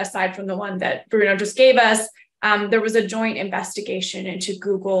that, aside from the one that Bruno just gave us. There was a joint investigation into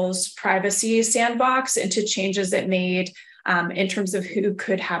Google's privacy sandbox, into changes it made in terms of who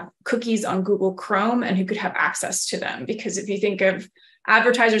could have cookies on Google Chrome and who could have access to them. Because if you think of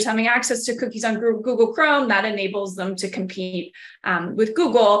advertisers having access to cookies on Google Chrome, that enables them to compete with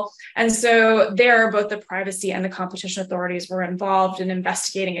Google. And so there, both the privacy and the competition authorities were involved in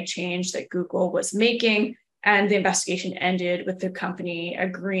investigating a change that Google was making. And the investigation ended with the company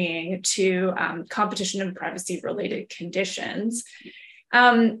agreeing to competition and privacy related conditions.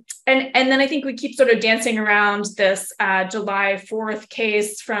 And then I think we keep sort of dancing around this July 4th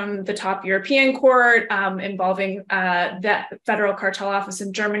case from the top European court involving the Federal Cartel Office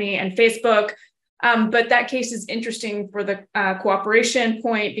in Germany and Facebook. But that case is interesting for the cooperation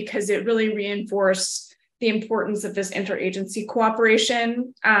point because it really reinforced the importance of this interagency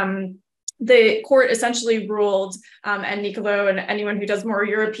cooperation. The court essentially ruled, and Nicolo and anyone who does more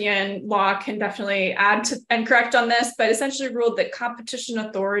European law can definitely add to and correct on this, but essentially ruled that competition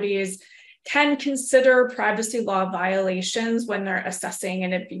authorities can consider privacy law violations when they're assessing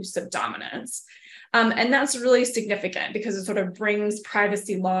an abuse of dominance. And that's really significant because it sort of brings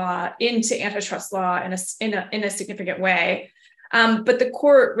privacy law into antitrust law in a significant way. But the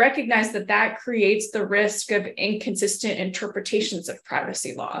court recognized that that creates the risk of inconsistent interpretations of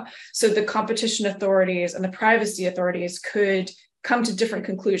privacy law. So the competition authorities and the privacy authorities could come to different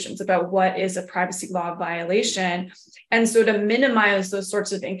conclusions about what is a privacy law violation. And so to minimize those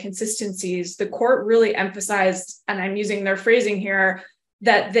sorts of inconsistencies, the court really emphasized, and I'm using their phrasing here,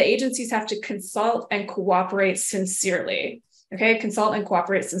 that the agencies have to consult and cooperate sincerely. Okay, consult and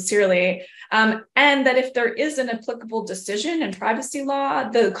cooperate sincerely. And that if there is an applicable decision in privacy law,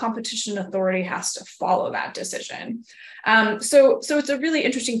 the competition authority has to follow that decision. So it's a really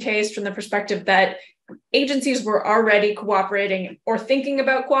interesting case from the perspective that agencies were already cooperating or thinking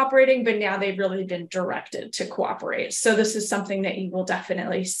about cooperating, but now they've really been directed to cooperate. So this is something that you will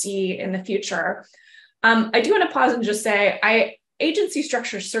definitely see in the future. I do want to pause and just say, agency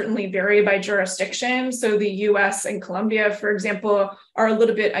structures certainly vary by jurisdiction. So the US and Colombia, for example, are a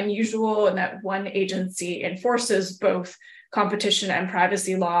little bit unusual in that one agency enforces both competition and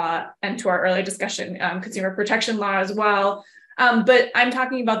privacy law, and to our earlier discussion, consumer protection law as well. But I'm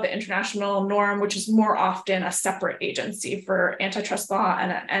talking about the international norm, which is more often a separate agency for antitrust law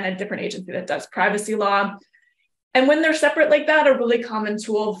and a different agency that does privacy law. And when they're separate like that, a really common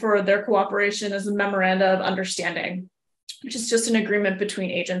tool for their cooperation is a memoranda of understanding, which is just an agreement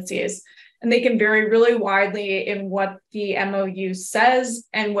between agencies. And they can vary really widely in what the MOU says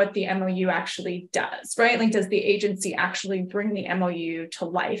and what the MOU actually does, right? Like, does the agency actually bring the MOU to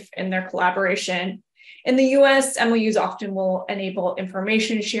life in their collaboration? In the US, MOUs often will enable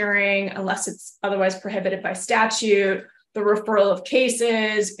information sharing unless it's otherwise prohibited by statute, the referral of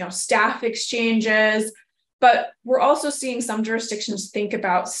cases, staff exchanges. But we're also seeing some jurisdictions think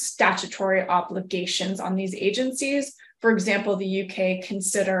about statutory obligations on these agencies. For example, the UK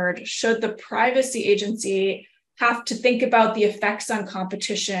considered, should the privacy agency have to think about the effects on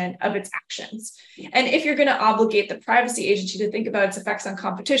competition of its actions? And if you're going to obligate the privacy agency to think about its effects on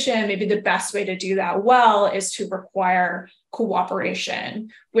competition, maybe the best way to do that well is to require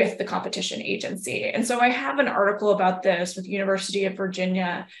cooperation with the competition agency. And so I have an article about this with University of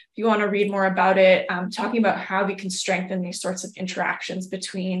Virginia. If you want to read more about it, talking about how we can strengthen these sorts of interactions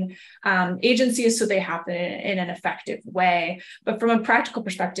between agencies so they happen in an effective way. But from a practical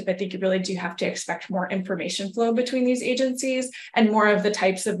perspective, I think you really do have to expect more information flow between these agencies and more of the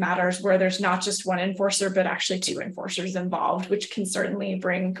types of matters where there's not just one enforcer, but actually two enforcers involved, which can certainly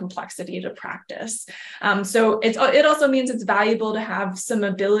bring complexity to practice. So it also means it's valuable to have some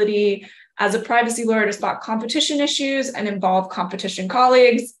ability as a privacy lawyer to spot competition issues and involve competition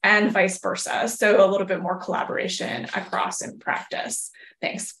colleagues and vice versa. So a little bit more collaboration across in practice.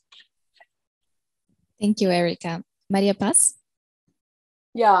 Thanks. Thank you, Erica. Maria Paz?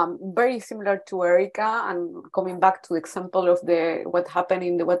 Yeah, very similar to Erica, and coming back to the example of what happened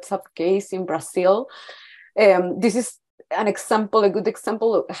in the WhatsApp case in Brazil. This is a good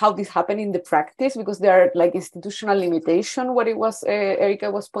example of how this happened in the practice, because there are like institutional limitation, what it was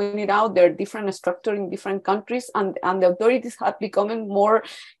Erica was pointing out. There are different structure in different countries, and the authorities have become more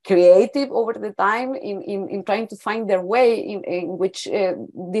creative over the time in trying to find their way in which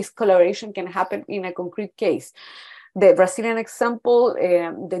this collaboration can happen in a concrete case. The Brazilian example,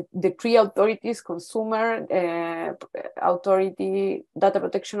 the three authorities, consumer authority, data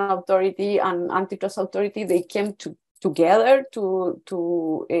protection authority, and antitrust authority, they came together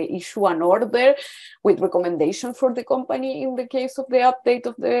to issue an order with recommendation for the company in the case of the update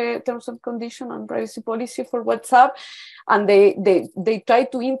of the terms and conditions and privacy policy for WhatsApp. And they try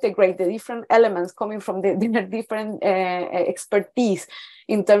to integrate the different elements coming from the different expertise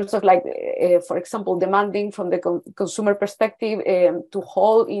in terms of, like, for example, demanding from the consumer perspective to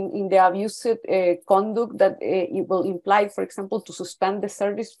hold in the abusive conduct that it will imply, for example, to suspend the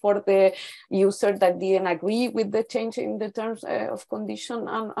service for the user that didn't agree with the change in the terms of condition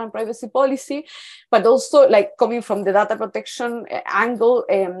and privacy policy, but also, like, coming from the data protection angle,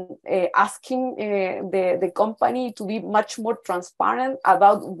 asking the company to be much much more transparent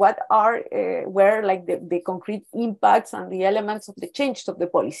about what were like the concrete impacts and the elements of the change of the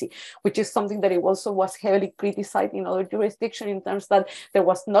policy, which is something that it also was heavily criticized in other jurisdictions in terms that there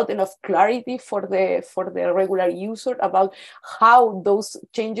was not enough clarity for the regular user about how those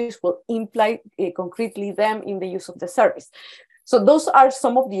changes will imply concretely them in the use of the service. So those are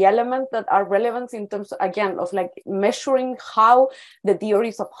some of the elements that are relevant in terms, again, of like measuring how the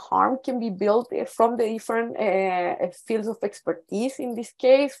theories of harm can be built from the different fields of expertise, in this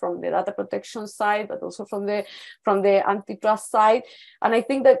case, from the data protection side, but also from the antitrust side. And I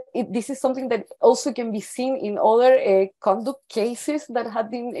think that this is something that also can be seen in other conduct cases that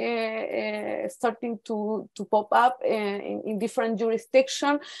have been starting to pop up in different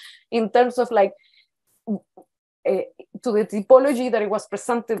jurisdictions in terms of like, to the typology that it was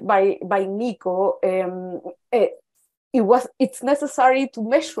presented by Nico, it's necessary to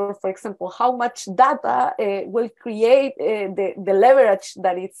measure, for example, how much data will create the leverage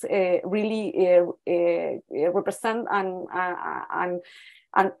that it's really represent and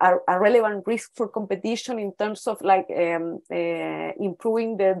a relevant risk for competition in terms of like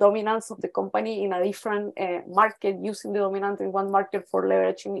improving the dominance of the company in a different market, using the dominance in one market for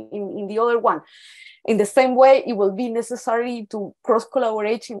leveraging in the other one. In the same way, it will be necessary to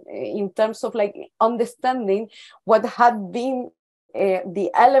cross-collaborate in terms of like understanding what had been the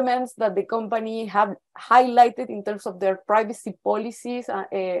elements that the company have highlighted in terms of their privacy policies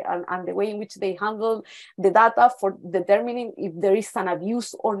and the way in which they handle the data for determining if there is an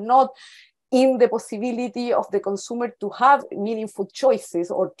abuse or not in the possibility of the consumer to have meaningful choices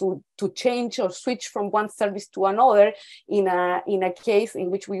or to change or switch from one service to another in a case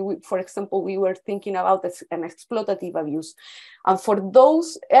in which for example, we were thinking about an exploitative abuse. And for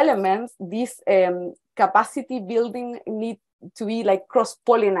those elements, this capacity building need to be like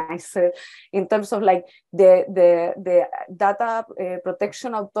cross-pollinized in terms of like the data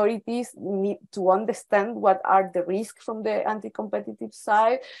protection authorities need to understand what are the risks from the anti-competitive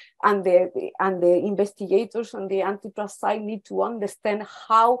side, and the investigators on the antitrust side need to understand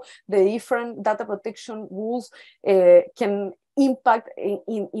how the different data protection rules can impact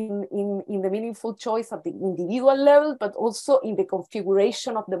in the meaningful choice at the individual level, but also in the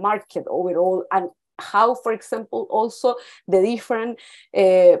configuration of the market overall, and how, for example, also the different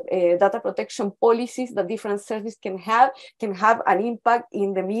data protection policies that different services can have an impact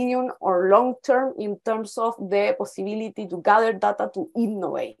in the medium or long term in terms of the possibility to gather data to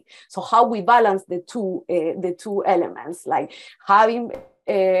innovate. So how we balance the two elements, like having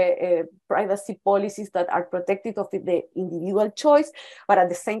privacy policies that are protective of the individual choice, but at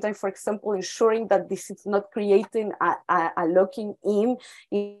the same time, for example, ensuring that this is not creating a locking in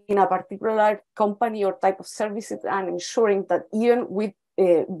a particular company or type of services, and ensuring that even with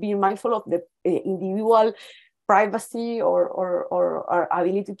being mindful of the individual privacy or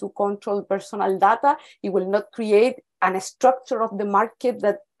ability to control personal data, it will not create a structure of the market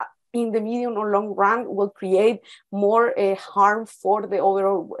that in the medium or long run will create more harm for the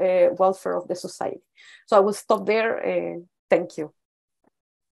overall welfare of the society. So I will stop there. Thank you.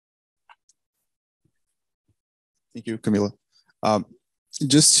 Thank you, Camila.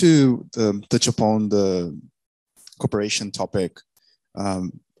 Just to touch upon the cooperation topic,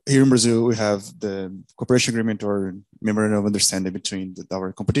 here in Brazil, we have the cooperation agreement or memorandum of understanding between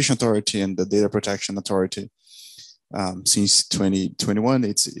our competition authority and the data protection authority. Since 2021,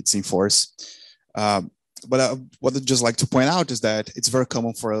 it's in force. But what I'd just like to point out is that it's very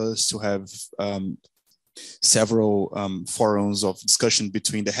common for us to have several forums of discussion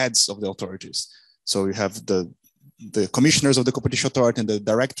between the heads of the authorities. So you have the commissioners of the competition authority and the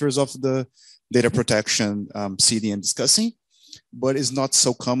directors of the data protection sitting and discussing, but it's not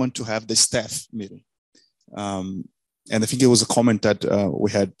so common to have the staff meeting. And I think it was a comment that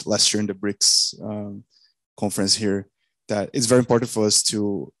we had last year in the BRICS conference here, that it's very important for us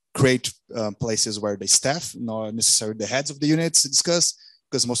to create places where the staff, not necessarily the heads of the units, discuss,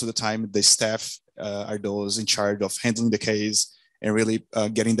 because most of the time the staff are those in charge of handling the case and really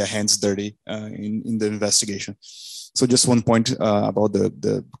getting their hands dirty in the investigation. So just one point about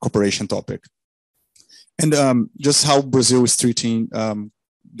the cooperation topic. And just how Brazil is treating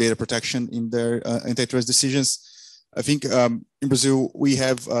data protection in their antitrust decisions. I think in Brazil, we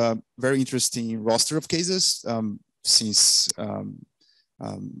have a very interesting roster of cases since not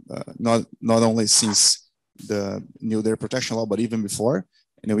only since the new data protection law, but even before,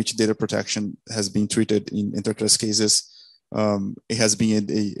 in which data protection has been treated in antitrust cases. It has been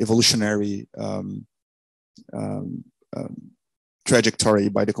an evolutionary trajectory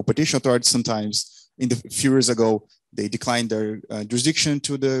by the competition authority. Sometimes in the few years ago, they declined their jurisdiction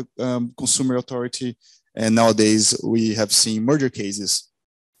to the consumer authority. And nowadays we have seen merger cases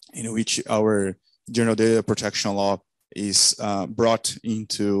in which our general data protection law is brought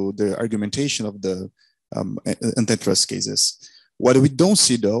into the argumentation of the antitrust cases. What we don't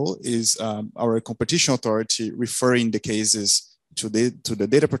see though is our competition authority referring the cases to the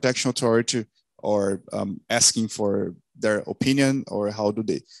data protection authority, or asking for their opinion, or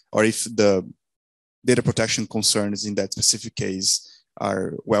or if the data protection concerns in that specific case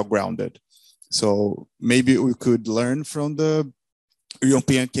are well grounded. So maybe we could learn from the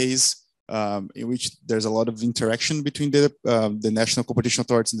European case, in which there's a lot of interaction between the national competition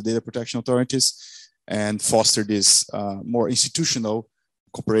authorities and the data protection authorities, and foster this more institutional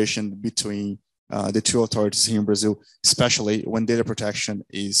cooperation between the two authorities here in Brazil, especially when data protection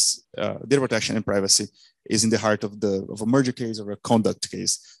and privacy is in the heart of a merger case or a conduct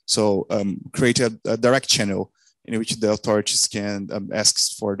case. So create a direct channel in which the authorities can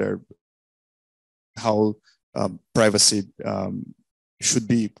ask for how privacy should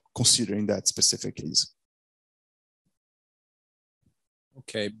be considered in that specific case.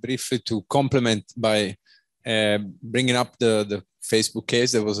 Okay, briefly to complement by bringing up the Facebook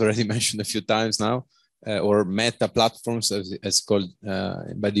case that was already mentioned a few times now, or Meta platforms as called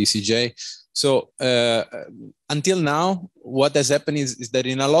by the ECJ. So until now, what has happened is that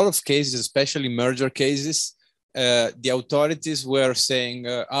in a lot of cases, especially merger cases, the authorities were saying,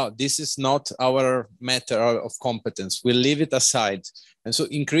 oh, this is not our matter of competence, we'll leave it aside. And so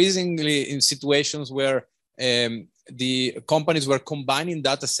increasingly in situations where the companies were combining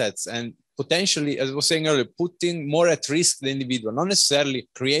data sets and potentially, as I was saying earlier, putting more at risk the individual, not necessarily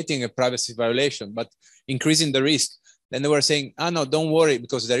creating a privacy violation, but increasing the risk. Then they were saying, oh, no, don't worry,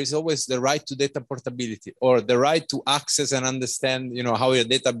 because there is always the right to data portability, or the right to access and understand, how your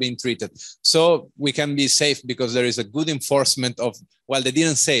data are being treated. So we can be safe because there is a good enforcement of, well, they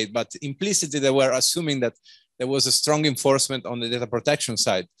didn't say it, but implicitly they were assuming that there was a strong enforcement on the data protection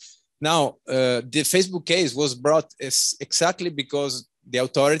side. Now, the Facebook case was brought exactly because the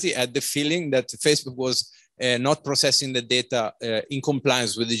authority had the feeling that Facebook was not processing the data in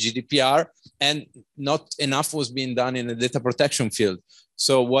compliance with the GDPR, and not enough was being done in the data protection field.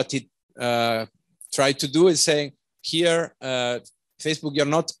 So what it tried to do is saying, here, Facebook, you're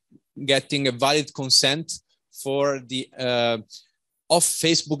not getting a valid consent for the off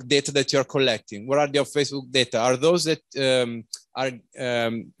Facebook data that you're collecting. What are the off Facebook data? Are those that are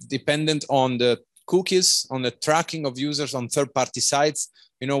dependent on the cookies, on the tracking of users on third-party sites?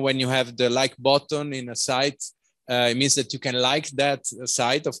 When you have the like button in a site, it means that you can like that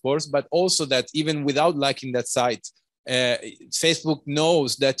site, of course, but also that even without liking that site, Facebook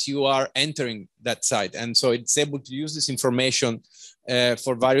knows that you are entering that site. And so it's able to use this information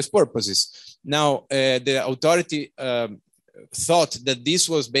for various purposes. Now, the authority thought that this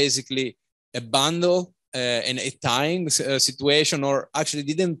was basically a bundle and a tying situation, or actually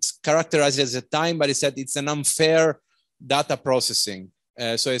didn't characterize it as a tying, but it said it's an unfair data processing.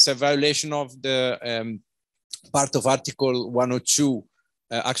 So it's a violation of the part of Article 102,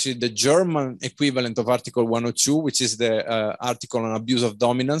 actually the German equivalent of Article 102, which is the article on abuse of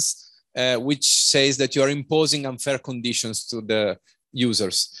dominance, which says that you are imposing unfair conditions to the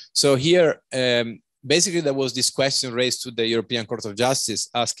users. So here, basically there was this question raised to the European Court of Justice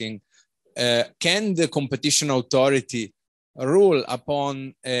asking, can the competition authority rule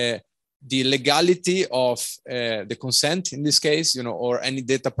upon the legality of the consent in this case, or any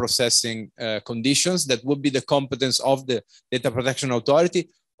data processing conditions that would be the competence of the data protection authority,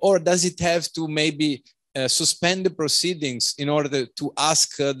 or does it have to maybe suspend the proceedings in order to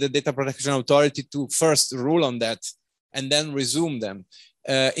ask the data protection authority to first rule on that and then resume them?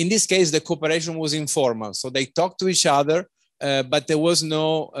 In this case, the cooperation was informal, so they talked to each other, but there was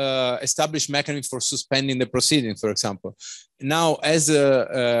no established mechanism for suspending the proceeding, for example. Now, as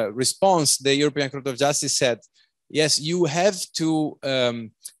a response, the European Court of Justice said, yes, you have to,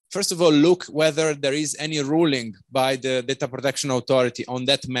 first of all, look whether there is any ruling by the data protection authority on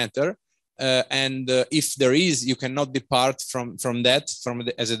that matter. And if there is, you cannot depart from that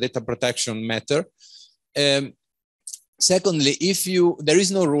as a data protection matter. Secondly, if there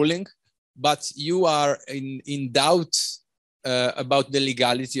is no ruling, but you are in doubt about the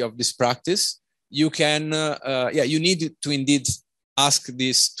legality of this practice, you can, you need to indeed ask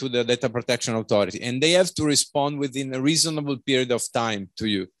this to the data protection authority, and they have to respond within a reasonable period of time to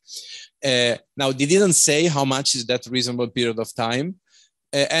you. Now, they didn't say how much is that reasonable period of time.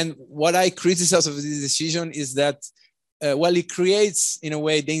 And what I criticize of this decision is that, well, it creates, in a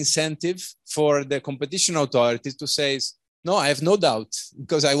way, the incentive for the competition authorities to say, no, I have no doubt,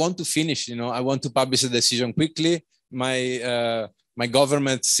 because I want to finish, I want to publish a decision quickly. My my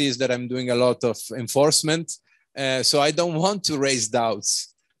government sees that I'm doing a lot of enforcement. So I don't want to raise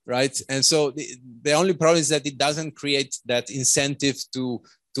doubts, right? And so the only problem is that it doesn't create that incentive to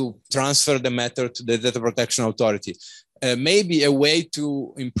transfer the matter to the Data Protection Authority. Maybe a way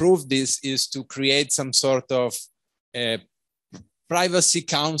to improve this is to create some sort of privacy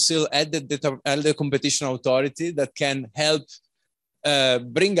council at the competition authority that can help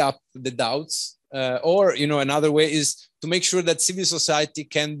bring up the doubts. Or, another way is to make sure that civil society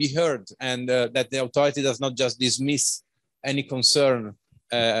can be heard and that the authority does not just dismiss any concern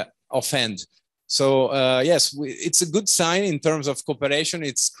offhand. So yes, it's a good sign in terms of cooperation.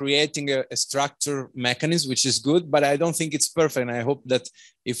 It's creating a structure mechanism, which is good, but I don't think it's perfect. And I hope that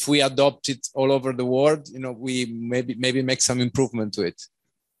if we adopt it all over the world, we maybe make some improvement to it.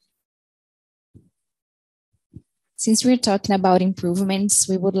 Since we're talking about improvements,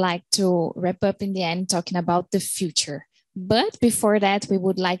 we would like to wrap up in the end talking about the future. But before that, we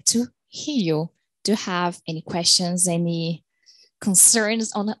would like to hear you. Do you have any questions, any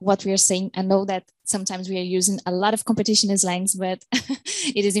concerns on what we are saying? I know that sometimes we are using a lot of competition slangs, but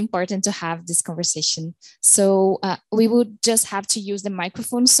it is important to have this conversation. So we would just have to use the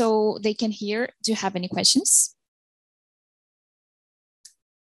microphone so they can hear. Do you have any questions?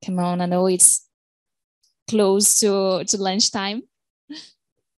 Come on, I know it's close to lunchtime.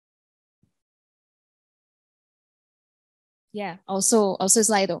 Yeah, also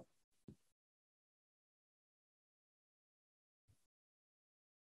Slido.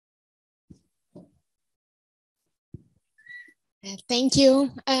 Thank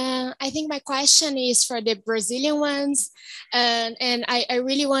you. I think my question is for the Brazilian ones, and I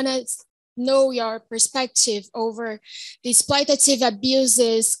really want to know your perspective over the exploitative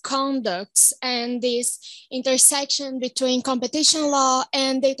abuses, conducts, and this intersection between competition law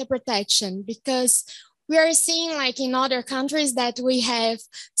and data protection, because we are seeing, like in other countries, that we have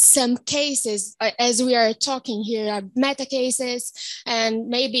some cases, as we are talking here, Meta cases and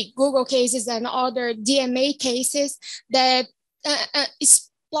maybe Google cases and other DMA cases that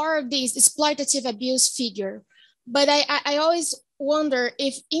explore this exploitative abuse figure. But I always wonder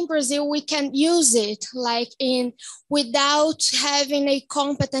if in Brazil we can use it without having a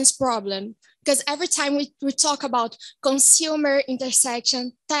competence problem. Because every time we talk about consumer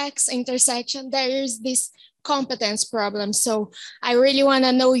intersection, tax intersection, there is this competence problem. So I really want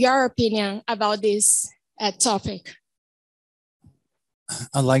to know your opinion about this topic.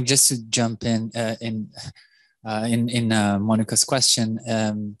 I'd like just to jump in Monica's question.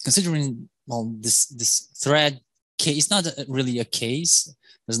 Considering this thread case, not really a case.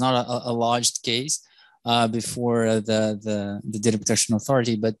 There's not a lodged case before the Data Protection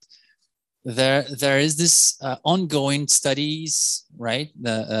Authority, but there is this ongoing studies, right?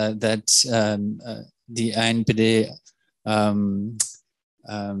 That the ANPD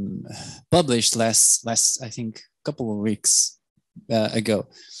published last I think couple of weeks ago,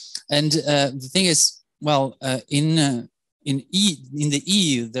 and the thing is, well, in the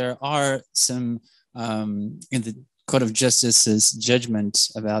EU there are some in the Court of Justice's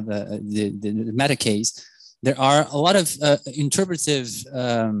judgment about the Meta case, there are a lot of interpretive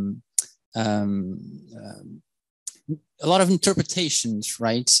a lot of interpretations,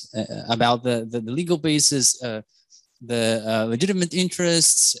 right, about the legal basis, the legitimate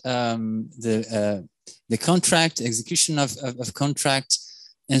interests, the contract, execution of contract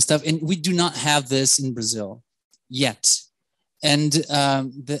and stuff. And we do not have this in Brazil yet. And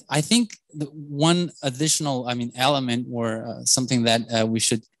I think the one additional, element or something that we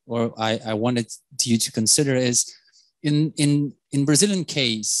should, or I wanted you to consider is in Brazilian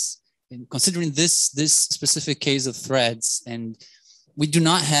case, considering this specific case of threads, and we do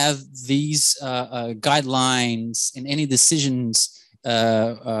not have these guidelines in any decisions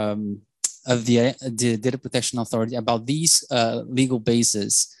of the Data Protection Authority about these legal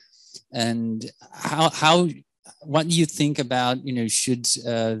bases, and how what do you think about, should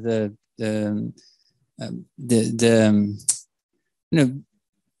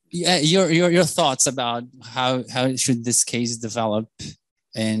your thoughts about how should this case develop?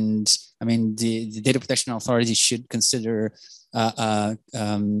 And the Data Protection Authority should consider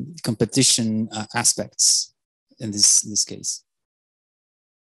competition aspects in this case.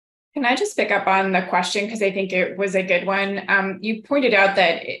 Can I just pick up on the question, because I think it was a good one. You pointed out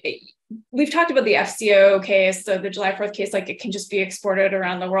that we've talked about the FCO case, so the July 4th case, like it can just be exported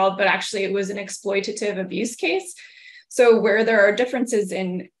around the world, but actually it was an exploitative abuse case. So where there are differences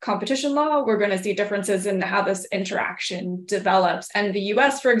in competition law, we're going to see differences in how this interaction develops. And the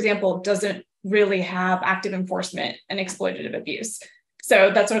US, for example, doesn't really have active enforcement and exploitative abuse.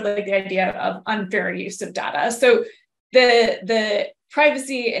 So that's sort of like the idea of unfair use of data. So the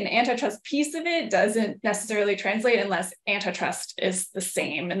privacy and antitrust piece of it doesn't necessarily translate unless antitrust is the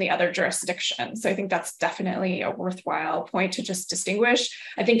same in the other jurisdiction. So I think that's definitely a worthwhile point to just distinguish.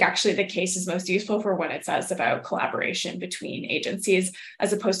 I think actually the case is most useful for what it says about collaboration between agencies,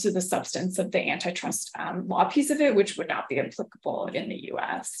 as opposed to the substance of the antitrust law piece of it, which would not be applicable in the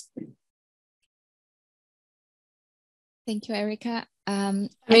US. Thank you, Erica.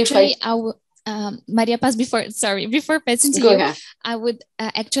 Actually, Maria Paz, before passing to you, I would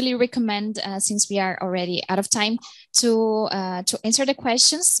actually recommend, since we are already out of time, to answer the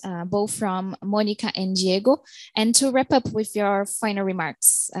questions, both from Monica and Diego, and to wrap up with your final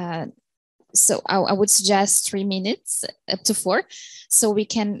remarks. So I would suggest 3 minutes, up to 4, so we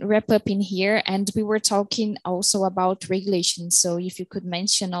can wrap up in here. And we were talking also about regulation. So if you could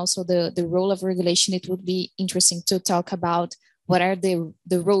mention also the role of regulation, it would be interesting to talk about what are the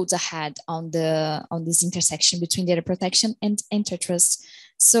roads ahead on this intersection between data protection and antitrust.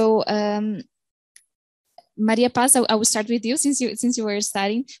 So Maria Paz, I will start with you since you were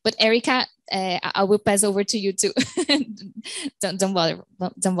starting, but Erica, I will pass over to you too. don't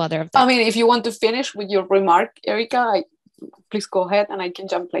bother of that. I mean, if you want to finish with your remark, Erica, please go ahead and I can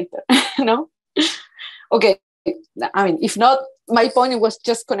jump later. No? Okay. I mean, if not, my point was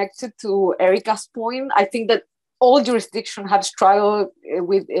just connected to Erica's point. I think that all jurisdictions have struggled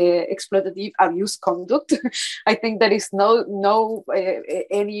with exploitative abuse conduct. I think there is no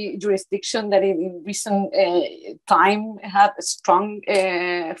any jurisdiction that in recent time had a strong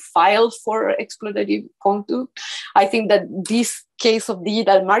file for exploitative conduct. I think that this case of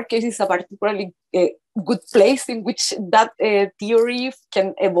digital markets is a particularly good place in which that theory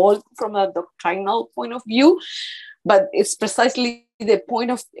can evolve from a doctrinal point of view. But it's precisely the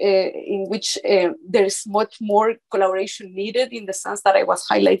point of in which there is much more collaboration needed, in the sense that I was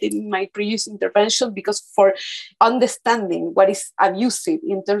highlighting in my previous intervention, because for understanding what is abusive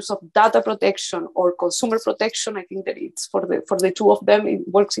in terms of data protection or consumer protection, I think that it's for the two of them, it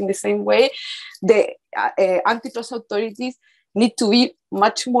works in the same way. The antitrust authorities need to be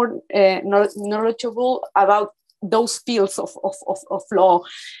much more knowledgeable about those fields of law,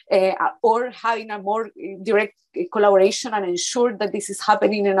 or having a more direct collaboration and ensure that this is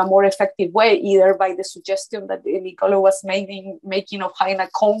happening in a more effective way, either by the suggestion that Nicolo was making of having a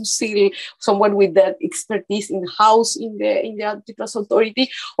council, someone with that expertise in-house in the antitrust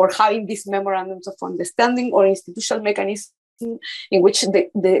authority, or having these memorandums of understanding or institutional mechanisms in which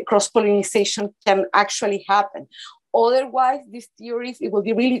the cross-pollination can actually happen. Otherwise, these theories, it will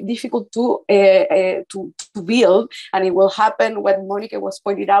be really difficult to build, and it will happen what Monica was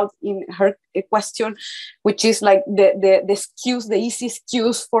pointed out in her question, which is like the excuse, the easy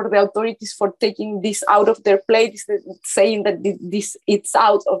excuse for the authorities for taking this out of their plate, is saying that it's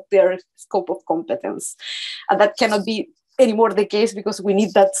out of their scope of competence, and that cannot be anymore the case, because we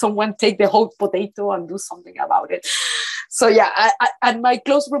need that someone take the whole potato and do something about it. So yeah, and my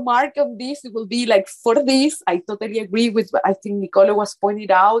close remark on this, it will be like, for this, I totally agree with what I think Nicolo was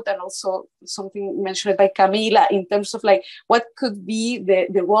pointed out, and also something mentioned by Camila in terms of like what could be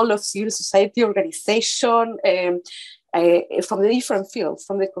the role of civil society organization from the different fields,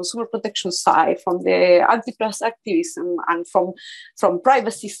 from the consumer protection side, from the antitrust activism, and from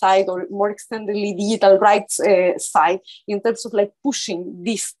privacy side, or more extendedly digital rights side, in terms of like pushing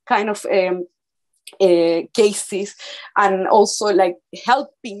this kind of cases, and also like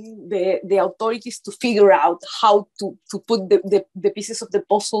helping the authorities to figure out how to put the pieces of the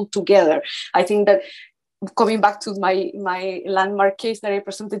puzzle together. I think that, coming back to my landmark case that I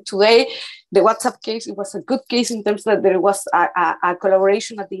presented today, the WhatsApp case, it was a good case in terms that there was a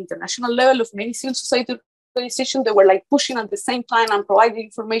collaboration at the international level of many civil society organizations that were like pushing at the same time and providing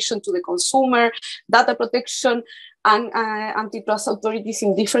information to the consumer, data protection, and antitrust authorities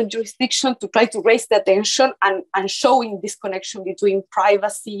in different jurisdictions to try to raise the attention and showing this connection between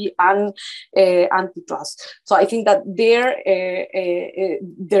privacy and antitrust. So I think that there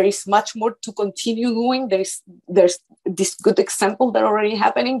is much more to continue doing. There's this good example that are already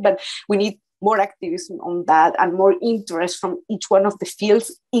happening, but we need more activism on that and more interest from each one of the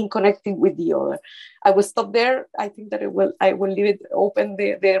fields in connecting with the other. I will stop there. I think that I will leave it open,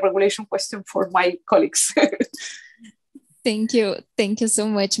 the regulation question, for my colleagues. Thank you so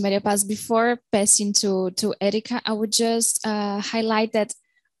much, Maria Paz. Before passing to Erica, I would just highlight that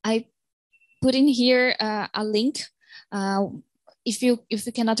I put in here a link. If you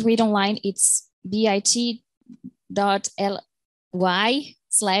cannot read online, it's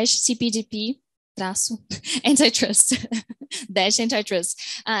bit.ly/CPDP traço antitrust dash antitrust.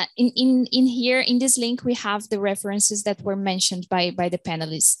 In here in this link we have the references that were mentioned by the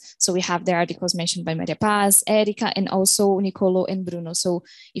panelists. So we have the articles mentioned by Maria Paz, Erica, and also Nicolo and Bruno. So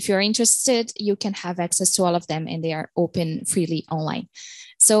if you're interested, you can have access to all of them, and they are open freely online.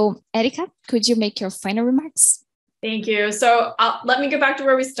 So Erica, could you make your final remarks? Thank you. So let me get back to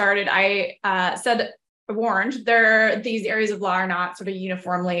where we started. I warned these areas of law are not sort of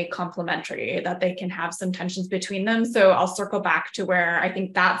uniformly complementary, that they can have some tensions between them. So I'll circle back to where I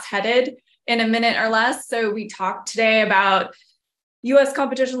think that's headed in a minute or less. So we talked today about US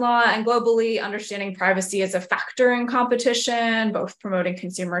competition law and globally understanding privacy as a factor in competition, both promoting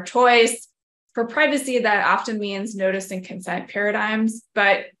consumer choice. For privacy, that often means notice and consent paradigms,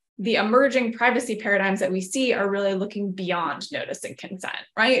 but the emerging privacy paradigms that we see are really looking beyond notice and consent,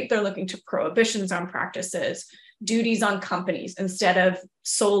 right? They're looking to prohibitions on practices, duties on companies instead of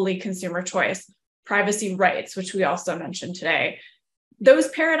solely consumer choice, privacy rights, which we also mentioned today. Those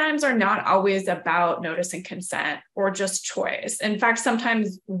paradigms are not always about notice and consent or just choice. In fact,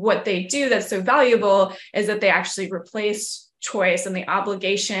 sometimes what they do that's so valuable is that they actually replace choice and the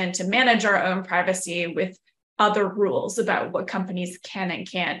obligation to manage our own privacy with other rules about what companies can and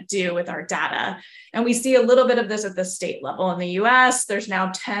can't do with our data. And we see a little bit of this at the state level. In the US, there's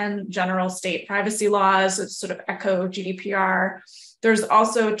now 10 general state privacy laws that sort of echo GDPR. There's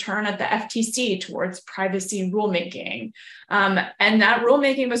also a turn at the FTC towards privacy rulemaking. And that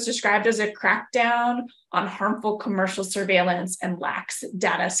rulemaking was described as a crackdown on harmful commercial surveillance and lax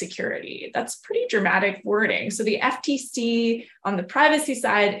data security. That's pretty dramatic wording. So the FTC on the privacy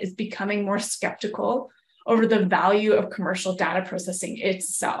side is becoming more skeptical over the value of commercial data processing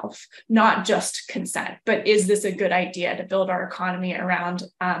itself, not just consent, but is this a good idea to build our economy around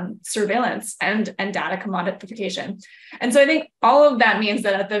surveillance and data commodification? And so I think all of that means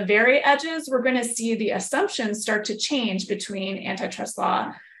that at the very edges, we're going to see the assumptions start to change between antitrust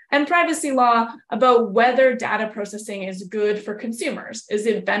law and privacy law about whether data processing is good for consumers. Is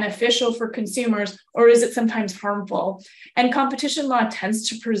it beneficial for consumers, or is it sometimes harmful? And competition law tends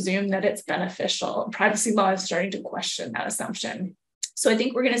to presume that it's beneficial. Privacy law is starting to question that assumption. So I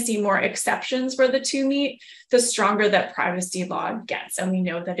think we're going to see more exceptions where the two meet, the stronger that privacy law gets. And we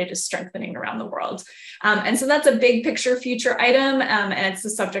know that it is strengthening around the world. And so that's a big picture future item. And it's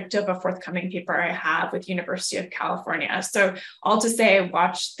the subject of a forthcoming paper I have with University of California. So all to say,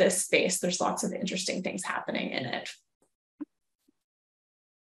 watch this space. There's lots of interesting things happening in it.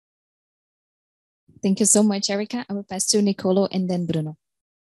 Thank you so much, Erica. I will pass to Nicolo and then Bruno.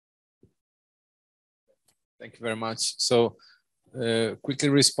 Thank you very much. So quickly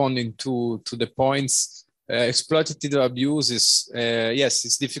responding to the points, exploitative abuses, yes,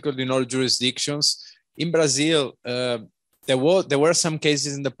 it's difficult in all jurisdictions. In Brazil, there were some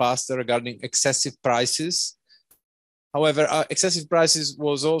cases in the past regarding excessive prices. However, excessive prices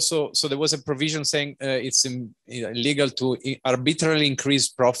was also, so there was a provision saying it's illegal to arbitrarily increase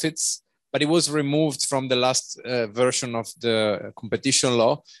profits, but it was removed from the last version of the competition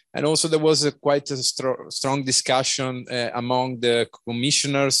law. And also there was quite a strong discussion among the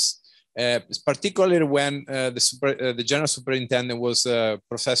commissioners, particularly when the general superintendent was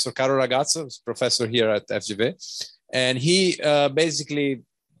Professor Caro Ragazzo, who's professor here at FGV. And he basically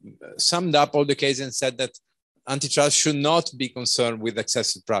summed up all the cases and said that antitrust should not be concerned with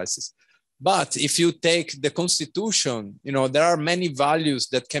excessive prices. But if you take the Constitution, you know, there are many values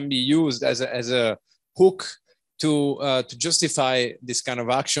that can be used as a hook to justify this kind of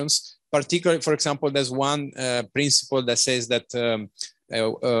actions. Particularly, for example, there's one principle that says that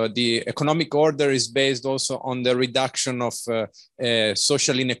the economic order is based also on the reduction of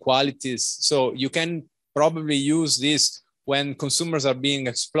social inequalities. So you can probably use this when consumers are being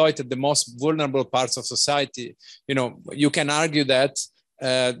exploited, the most vulnerable parts of society. You know, you can argue that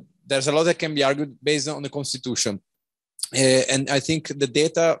there's a lot that can be argued based on the Constitution. And I think the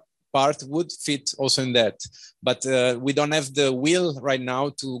data part would fit also in that. But we don't have the will right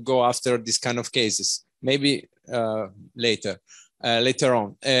now to go after this kind of cases. Maybe later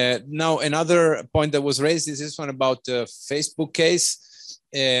on. Now, another point that was raised is this one about the Facebook case.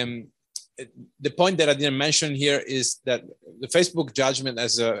 The point that I didn't mention here is that the Facebook judgment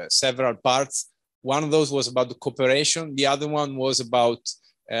has several parts. One of those was about the cooperation. The other one was about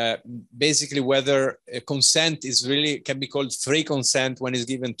basically whether consent is really can be called free consent when it's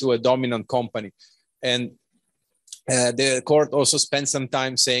given to a dominant company. And the court also spent some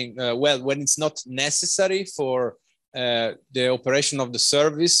time saying, well, when it's not necessary for the operation of the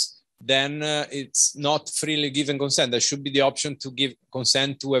service, then it's not freely given consent. There should be the option to give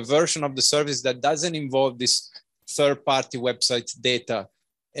consent to a version of the service that doesn't involve this third-party website data.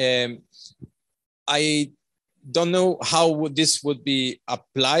 I don't know how this would be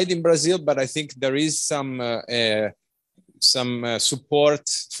applied in Brazil, but I think there is some support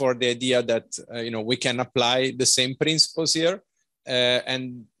for the idea that we can apply the same principles here,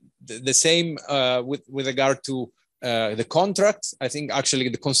 and the same with regard to the contract. I think actually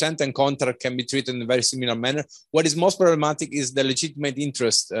the consent and contract can be treated in a very similar manner. What is most problematic is the legitimate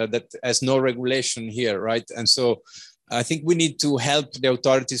interest that has no regulation here, right? And so I think we need to help the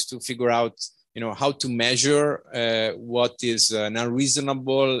authorities to figure out how to measure what is an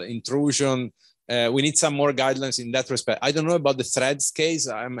unreasonable intrusion. We need some more guidelines in that respect. I don't know about the threads case.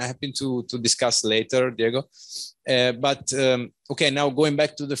 I'm happy to discuss later, Diego. Okay, now going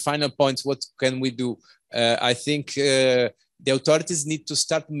back to the final points, what can we do? I think the authorities need to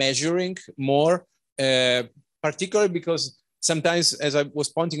start measuring more, particularly because sometimes, as I was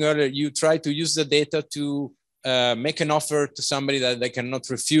pointing earlier, you try to use the data to make an offer to somebody that they cannot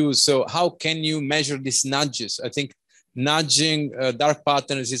refuse. So how can you measure these nudges? I think nudging dark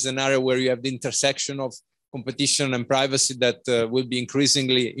patterns is an area where you have the intersection of competition and privacy that will be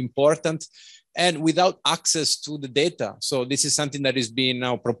increasingly important, and without access to the data. So this is something that is being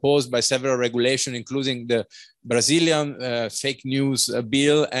now proposed by several regulations, including the Brazilian fake news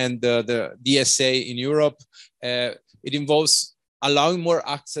bill and the DSA in Europe. It involves allowing more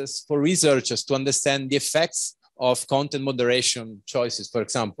access for researchers to understand the effects of content moderation choices, for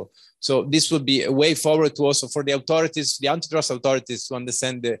example. So this would be a way forward to also for the authorities, the antitrust authorities, to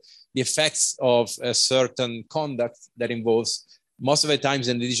understand the effects of a certain conduct that involves, most of the times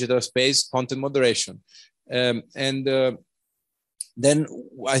in the digital space, content moderation. Then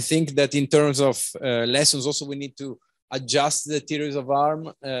I think that in terms of lessons, also we need to adjust the theories of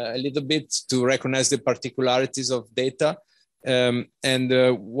harm a little bit to recognize the particularities of data.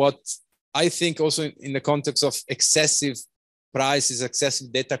 What I think also in the context of excessive prices,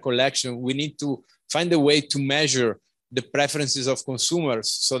 excessive data collection, we need to find a way to measure the preferences of consumers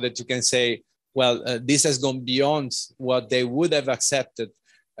so that you can say, well, this has gone beyond what they would have accepted.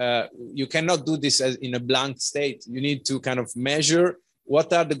 You cannot do this in a blank state. You need to kind of measure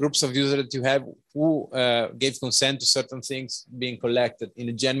what are the groups of users that you have who gave consent to certain things being collected in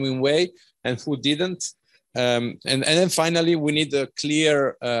a genuine way and who didn't. And then finally, we need a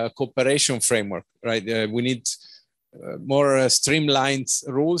clear cooperation framework, right? We need more streamlined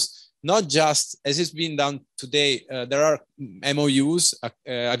rules, not just as it's been done today. There are MOUs,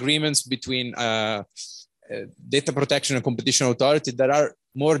 agreements between data protection and competition authority that are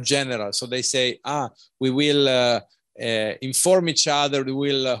more general. So they say, we will inform each other, we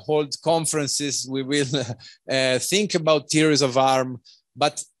will hold conferences, we will think about theories of harm.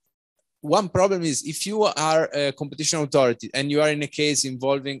 But one problem is if you are a competition authority and you are in a case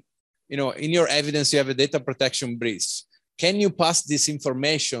involving, in your evidence, you have a data protection breach. Can you pass this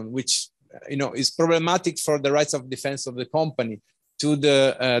information, which, is problematic for the rights of defense of the company, to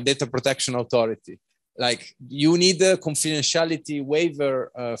the data protection authority? Like, you need a confidentiality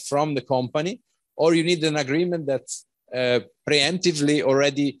waiver from the company, or you need an agreement that preemptively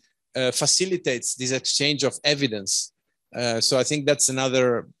already facilitates this exchange of evidence. So I think that's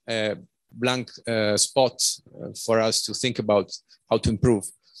another blank spot for us to think about how to improve.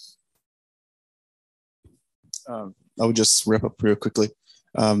 I would just wrap up real quickly,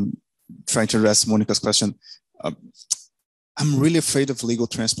 trying to address Monica's question. I'm really afraid of legal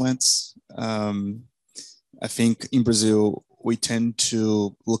transplants. I think in Brazil, we tend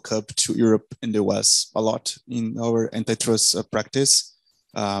to look up to Europe and the US a lot in our antitrust practice,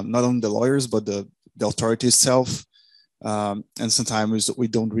 not only the lawyers, but the authority itself. And sometimes we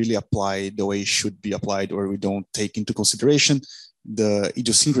don't really apply the way it should be applied, or we don't take into consideration the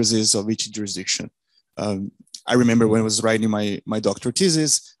idiosyncrasies of each jurisdiction. I remember when I was writing my doctoral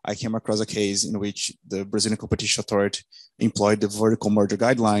thesis, I came across a case in which the Brazilian Competition Authority employed the vertical merger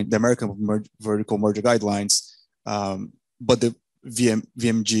guideline, the American vertical merger guidelines, but the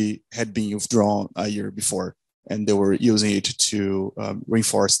VMG had been withdrawn a year before, and they were using it to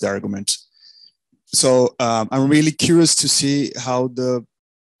reinforce the argument. So I'm really curious to see how the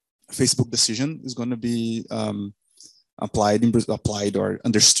Facebook decision is going to be applied or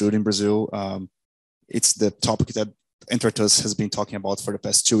understood in Brazil. It's the topic that Antitrust has been talking about for the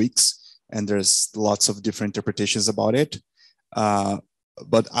past 2 weeks, and there's lots of different interpretations about it.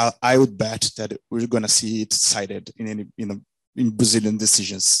 But I would bet that we're going to see it cited in Brazilian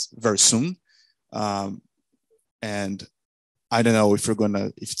decisions very soon. And I don't know if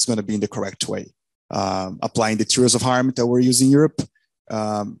it's going to be in the correct way, applying the theories of harm that we're using in Europe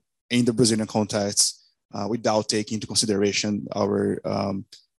in the Brazilian context, without taking into consideration our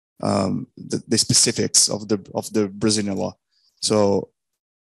the specifics of the Brazilian law. So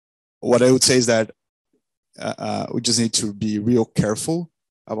what I would say is that we just need to be real careful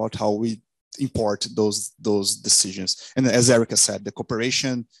about how we import those decisions. And as Erica said, the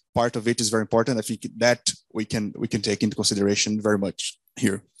cooperation part of it is very important. I think that we can take into consideration very much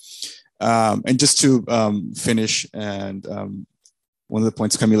here. And just to finish, and one of the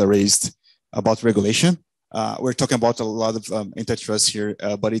points Camila raised about regulation, we're talking about a lot of antitrust here,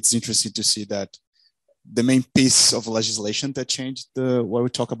 but it's interesting to see that the main piece of legislation that changed what we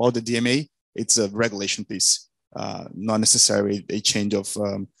talk about, the DMA, it's a regulation piece, not necessarily a change of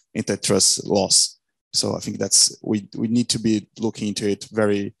antitrust laws. So I think that's, we need to be looking into it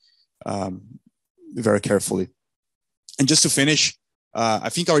very, very carefully. And just to finish, I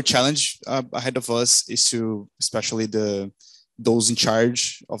think our challenge ahead of us is to, especially those in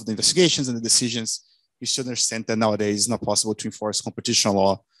charge of the investigations and the decisions, is to understand that nowadays it's not possible to enforce competition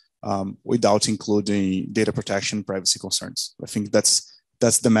law without including data protection and privacy concerns. I think that's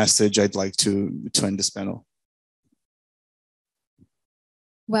the message I'd like to end this panel.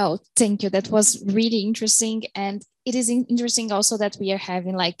 Well, thank you. That was really interesting. And it is interesting also that we are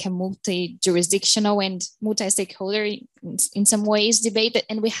having like a multi-jurisdictional and multi-stakeholder in some ways debate,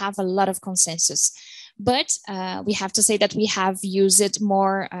 and we have a lot of consensus. But we have to say that we have used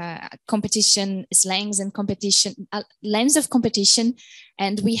more competition slangs and competition lens of competition,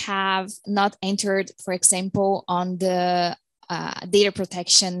 and we have not entered, for example, on the data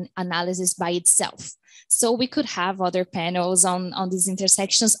protection analysis by itself. So we could have other panels on these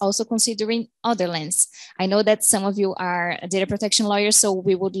intersections, also considering other lens. I know that some of you are data protection lawyers, so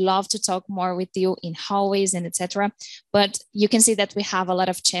we would love to talk more with you in hallways and etc. But you can see that we have a lot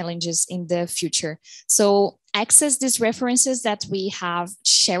of challenges in the future. So access these references that we have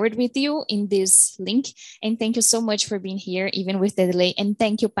shared with you in this link. And thank you so much for being here, even with the delay. And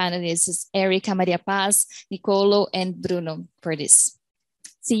thank you, panelists, Erica, Maria Paz, Nicolo, and Bruno for this.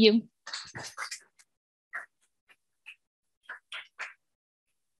 See you.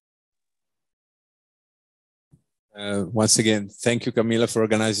 Once again, thank you, Camila, for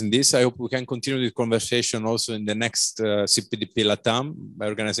organizing this. I hope we can continue the conversation also in the next CPDP Latam by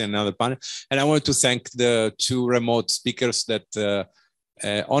organizing another panel. And I want to thank the two remote speakers that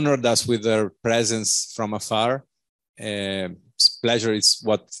honored us with their presence from afar. Pleasure is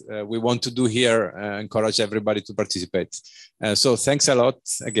what we want to do here, encourage everybody to participate. So thanks a lot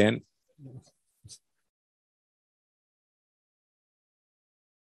again.